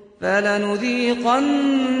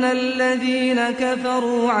فلنذيقن الذين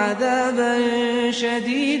كفروا عذابا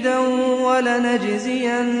شديدا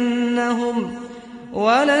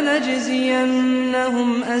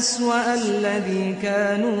ولنجزينهم أسوأ الذي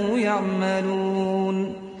كانوا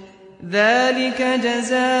يعملون ذلك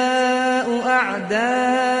جزاء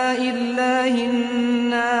أعداء الله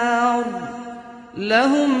النار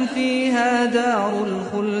لهم فيها دار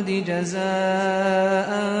الخلد جزاء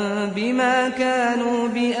بما كانوا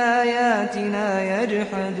بآياتنا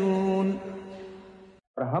يجحدون।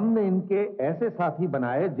 और हमने इनके ऐसे साथी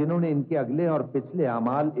बनाए जिन्होंने इनके अगले और पिछले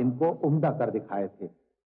अमाल इनको उम्दा कर दिखाए थे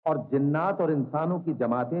और जिन्नात और इंसानों की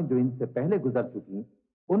जमातें जो इनसे पहले गुजर चुकी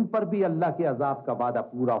उन पर भी अल्लाह के अजाब का वादा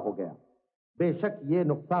पूरा हो गया। बेशक ये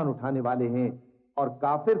नुकसान उठाने वाले हैं। और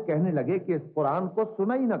काफिर कहने लगे कि इस कुरान को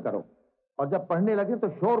सुना ही ना करो और जब पढ़ने लगे तो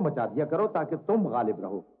शोर मचा दिया करो ताकि तुम गालिब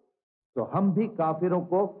रहो। तो हम भी काफिरों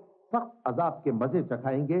को सख्त अजाब के मजे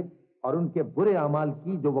चखाएंगे और उनके बुरे अमाल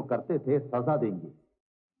की जो वो करते थे सजा देंगे।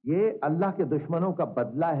 ये अल्लाह के दुश्मनों का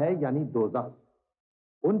बदला है यानी दोज़ख।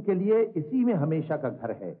 उनके लिए इसी में हमेशा का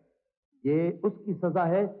घर है। ये उसकी सजा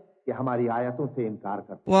है कि हमारी आयतों से इनकार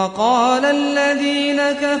करते। वक़ाल الذين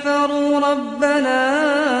كفروا ربنا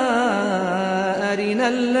أرنا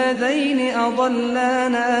الذين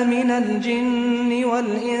أضلانا من الجن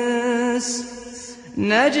والإنس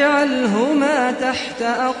نجعلهما تحت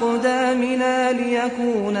أقدامنا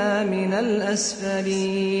ليكونا من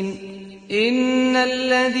الأسفلين إن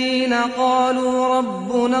الذين قالوا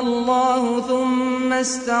ربنا الله ثم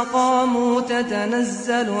استقاموا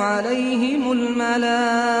تتنزل عليهم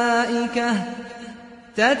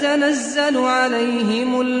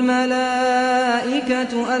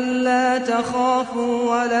الملائكة ألا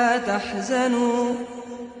تخافوا ولا تحزنوا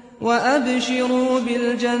وأبشروا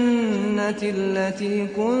بالجنة التي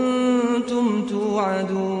كنتم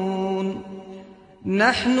توعدون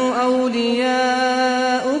نحن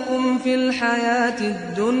أولياؤكم في الحياة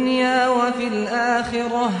الدنيا وفي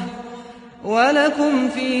الآخرة ولكم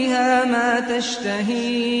فيها ما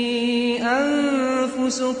تشتهي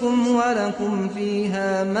أنفسكم ولكم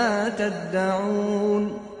فيها ما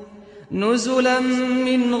تدعون نزلا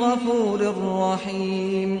من غفور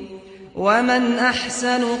رحيم ومن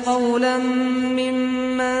أحسن قولا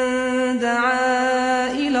ممن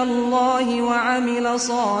دعا إلى الله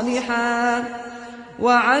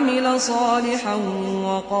وعمل صالحا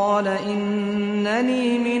وقال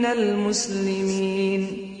إنني من المسلمين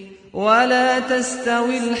ولا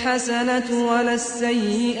تستوي الحسنة ولا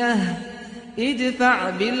السيئة ادفع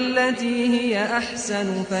بالتي هي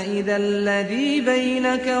أحسن فإذا الذي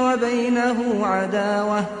بينك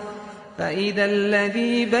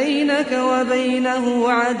وبينه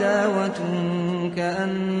عداوة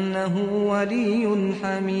كأنه ولي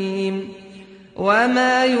حميم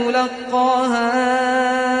وما يلقاها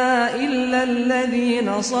إلا الذين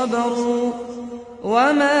صبروا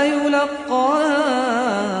وما يلقاها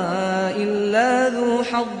إلا ذو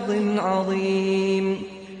حظ عظيم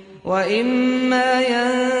وإما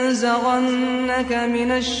ينزغنك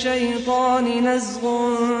من الشيطان نزغ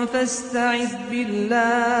فاستعذ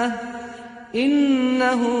بالله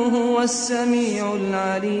إنه هو السميع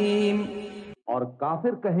العليم۔ اور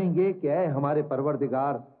کافر کہیں گے کہ اے ہمارے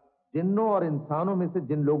پروردگار، جنوں اور انسانوں میں سے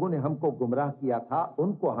جن لوگوں نے ہم کو گمراہ کیا تھا ان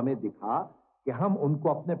کو ہمیں دکھا کہ ہم ان کو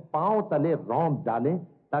اپنے پاؤں تلے روند ڈالیں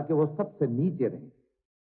تاکہ وہ سب سے نیچے رہیں۔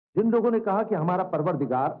 جن لوگوں نے کہا کہ ہمارا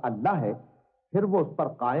پروردگار اللہ ہے، پھر وہ اس پر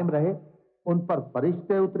قائم رہے، ان پر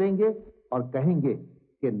فرشتے اتریں گے اور کہیں گے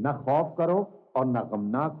کہ نہ خوف کرو اور نہ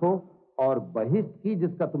غمناک ہو، اور بہشت کی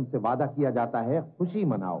جس کا تم سے وعدہ کیا جاتا ہے خوشی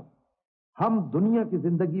مناؤ۔ ہم دنیا کی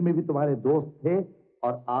زندگی میں بھی تمہارے دوست تھے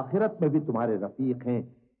اور آخرت میں بھی تمہارے رفیق ہیں،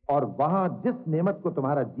 اور وہاں جس نعمت کو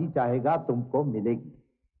تمہارا جی چاہے گا تم کو ملے گی،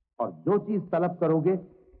 اور جو چیز طلب کرو گے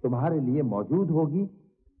تمہارے لیے موجود ہوگی۔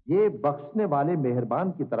 یہ بخشنے والے مہربان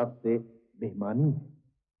کی طرف سے مہمانی ہے۔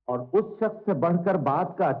 اور اس شخص سے بڑھ کر بات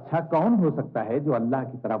کا اچھا کون ہو سکتا ہے جو اللہ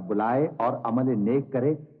کی طرف بلائے اور عمل نیک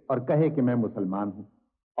کرے اور کہے کہ میں مسلمان ہوں۔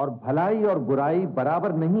 اور بھلائی اور برائی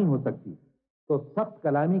برابر نہیں ہو سکتی، تو سخت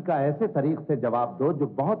کلامی کا ایسے طریق سے جواب دو جو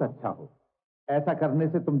بہت اچھا ہو۔ ایسا کرنے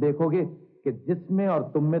سے تم دیکھو گے کہ جس میں اور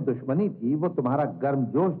تم میں دشمنی تھی وہ تمہارا گرم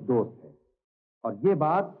جوش دوست ہے، اور یہ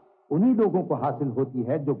بات انہی لوگوں کو حاصل ہوتی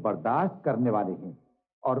ہے جو برداشت کرنے والے ہیں،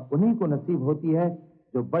 اور انہی کو نصیب ہوتی ہے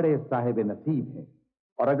جو بڑے صاحب نصیب ہیں۔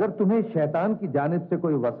 اور اگر تمہیں شیطان کی جانب سے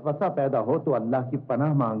کوئی وسوسہ پیدا ہو تو اللہ کی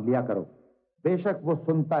پناہ مانگ لیا کرو، بے شک وہ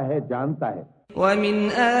سنتا ہے، جانتا ہے۔ وَمِنْ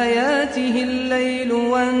آيَاتِهِ اللَّيْلُ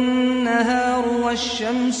وَالنَّهَارُ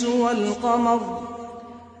وَالشَّمْسُ وَالْقَمَرُ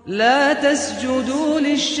لَا تَسْجُدُوا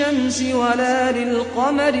لِلشَّمْسِ وَلَا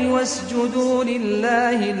لِلْقَمَرِ وَاسْجُدُوا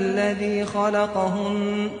لِلَّهِ الَّذِي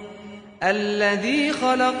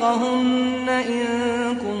خَلَقَهُنَّ إِن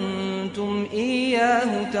كُنتُمْ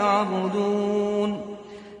إِيَّاهُ تَعْبُدُونَ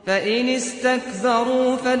فَإِنِ اسْتَكْبَرُوا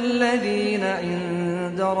فَالَّذِينَ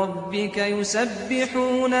عِندَ رَبِّكَ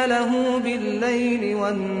يُسَبِّحُونَ لَهُ بِاللَّيْلِ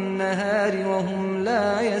وَالنَّهَارِ وَهُمْ لَا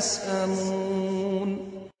يَسْأَمُونَ۔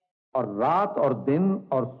 اور رات اور دن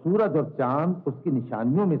اور سورج اور چاند اس کی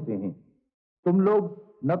نشانیوں میں سے ہیں۔ تم لوگ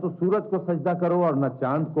نہ تو سورج کو سجدہ کرو اور نہ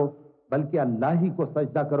چاند کو، بلکہ اللہ ہی کو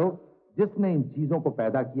سجدہ کرو جس نے ان چیزوں کو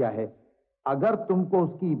پیدا کیا ہے، اگر تم کو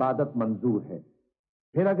اس کی عبادت منظور ہے۔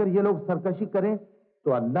 پھر اگر یہ لوگ سرکشی کریں تو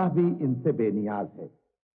اللہ بھی ان سے بے نیاز ہے،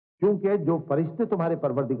 کیونکہ جو فرشتے تمہارے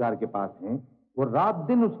پروردگار کے پاس ہیں وہ رات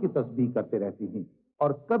دن اس کی تسبیح کرتے رہتے ہیں اور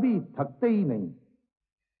کبھی تھکتے ہی نہیں۔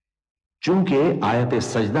 چونکہ آیت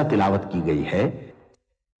سجدہ تلاوت کی گئی ہے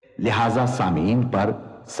لہذا سامعین پر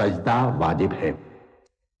سجدہ واجب ہے۔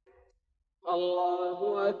 اللہ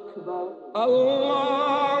اکبر،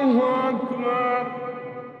 اللہ اکبر۔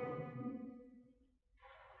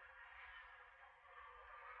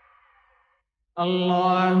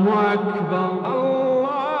 اللہ اکبر،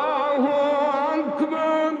 اللہ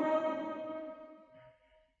اکبر۔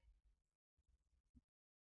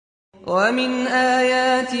 ومن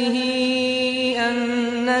آياته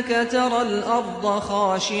أنك ترى الأرض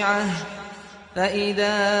خاشعة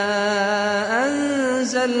فإذا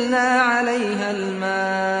أنزلنا عليها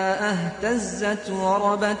الماء اهتزت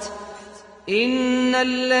وربت إن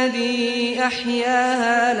الذي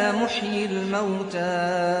أحياها لمحيي الموتى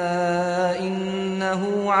إنه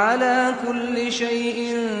على كل شيء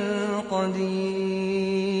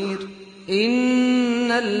قدير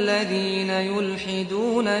إن الذين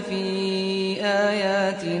يلحدون في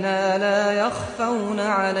آياتنا لا يخفون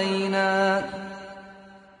علينا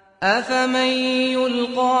أفمن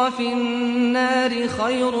يلقى في النار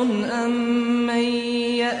خير أم من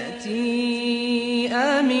يأتي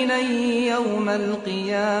آمنا يوم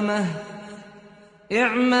القيامة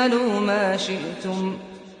اعملوا ما شئتم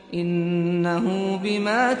إنه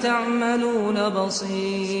بما تعملون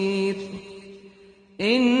بصير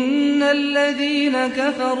إن الذين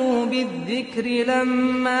كفروا بالذكر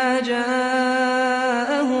لما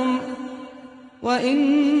جاءهم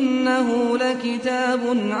وإنه لكتاب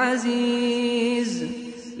عزيز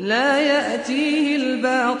لا يأتيه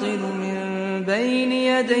الباطل من بين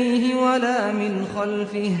يديه ولا من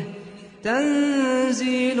خلفه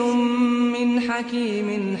تنزيل من حكيم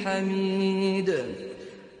حميد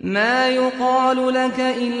ما يقال لك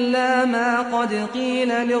إلا ما قد قيل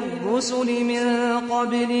للرسل من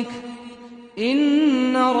قبلك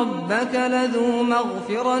إن ربك لذو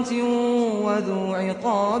مغفرة وذو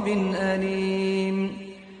عقاب أليم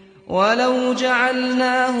ولو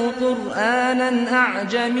جعلناه قرآنا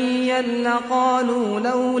أعجميا لقالوا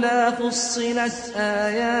لولا فصلت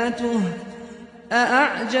آياته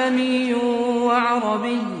أأعجمي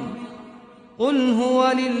وعربي قل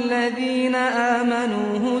هو للذين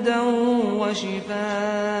آمنوا هدى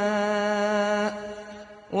وشفاء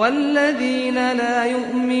والذين لا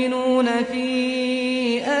يؤمنون في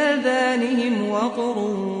آذانهم وقر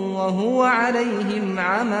وهو عليهم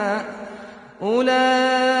عمى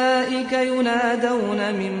أولئك ينادون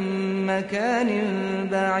من مكان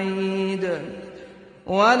بعيد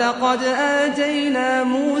ولقد آتينا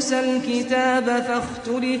موسى الكتاب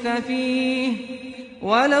فاختلف فيه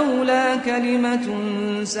ولولا كلمة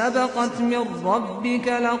سبقت من ربك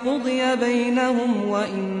لقضي بينهم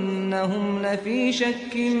وإنهم لفي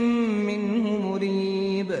شك منه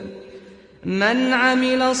مريب من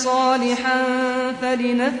عمل صالحا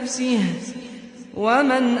فلنفسه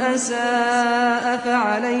ومن أساء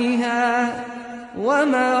فعليها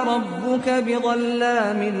وما ربك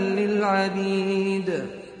بظلام للعبيد۔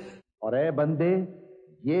 اور اے بندے،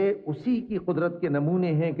 یہ اسی کی قدرت کے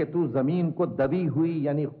نمونے ہیں کہ تو زمین کو دبی ہوئی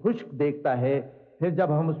یعنی خشک دیکھتا ہے، پھر جب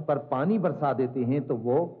ہم اس پر پانی برسا دیتے ہیں تو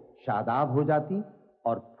وہ شاداب ہو جاتی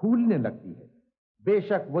اور پھولنے لگتی ہے۔ بے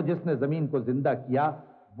شک وہ جس نے زمین کو زندہ کیا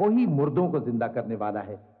وہی مردوں کو زندہ کرنے والا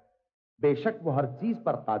ہے، بے شک وہ ہر چیز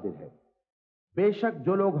پر قادر ہے۔ بے شک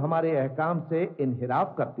جو لوگ ہمارے احکام سے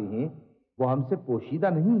انحراف کرتے ہیں وہ ہم سے پوشیدہ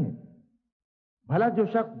نہیں ہیں۔ بھلا جو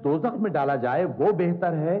شخص دوزخ میں ڈالا جائے وہ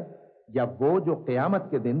بہتر ہے یا وہ جو قیامت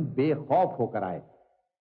کے دن بے خوف ہو کر آئے؟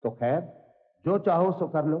 تو خیر، جو چاہو سو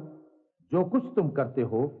کر لو، جو کچھ تم کرتے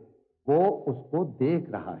ہو وہ اس کو دیکھ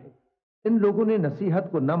رہا ہے۔ ان لوگوں نے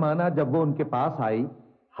نصیحت کو نہ مانا جب وہ ان کے پاس آئی،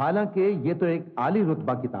 حالانکہ یہ تو ایک عالی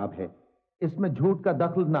رتبہ کتاب ہے، اس میں جھوٹ کا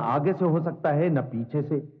دخل نہ آگے سے ہو سکتا ہے نہ پیچھے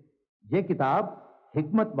سے۔ یہ کتاب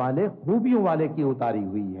حکمت والے، خوبیوں والے کی اتاری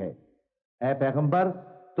ہوئی ہے۔ اے پیغمبر،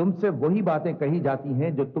 تم سے وہی باتیں کہی جاتی ہیں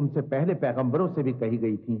جو تم سے پہلے پیغمبروں سے بھی کہی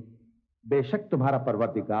گئی تھیں۔ بے شک تمہارا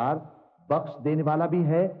پروردگار بخش دینے والا بھی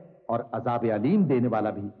ہے اور عذاب علیم دینے والا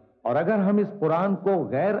بھی۔ اور اگر ہم اس قرآن کو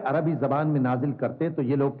غیر عربی زبان میں نازل کرتے تو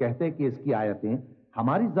یہ لوگ کہتے کہ اس کی آیتیں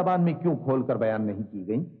ہماری زبان میں کیوں کھول کر بیان نہیں کی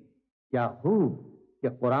گئیں؟ کیا خوب کہ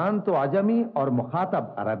قرآن تو عجمی اور مخاطب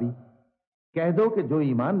عربی۔ کہہ دو کہ جو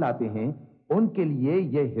ایمان لاتے ہیں ان کے لیے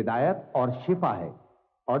یہ ہدایت اور شفا ہے،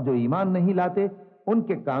 اور جو ایمان نہیں لاتے ان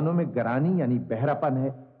کے کانوں میں گرانی یعنی بہراپن ہے،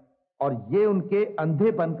 اور یہ ان کے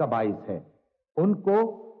اندھے پن کا باعث ہے۔ ان کو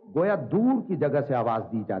گویا دور کی جگہ سے آواز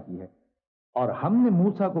دی جاتی ہے۔ اور ہم نے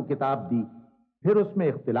موسیٰ کو کتاب دی، پھر اس میں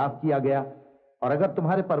اختلاف کیا گیا، اور اگر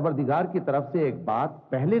تمہارے پروردگار کی طرف سے ایک بات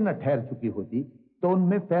پہلے نہ ٹھہر چکی ہوتی تو ان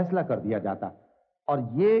میں فیصلہ کر دیا جاتا۔ اور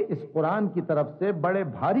یہ اس قرآن کی طرف سے بڑے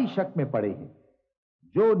بھاری شک میں پڑے ہیں۔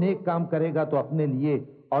 جو نیک کام کرے گا تو اپنے لیے،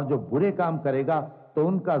 اور جو برے کام کرے گا تو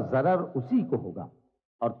ان کا ضرر اسی کو ہوگا،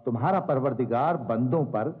 اور تمہارا پروردگار بندوں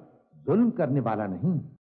پر ظلم کرنے والا نہیں۔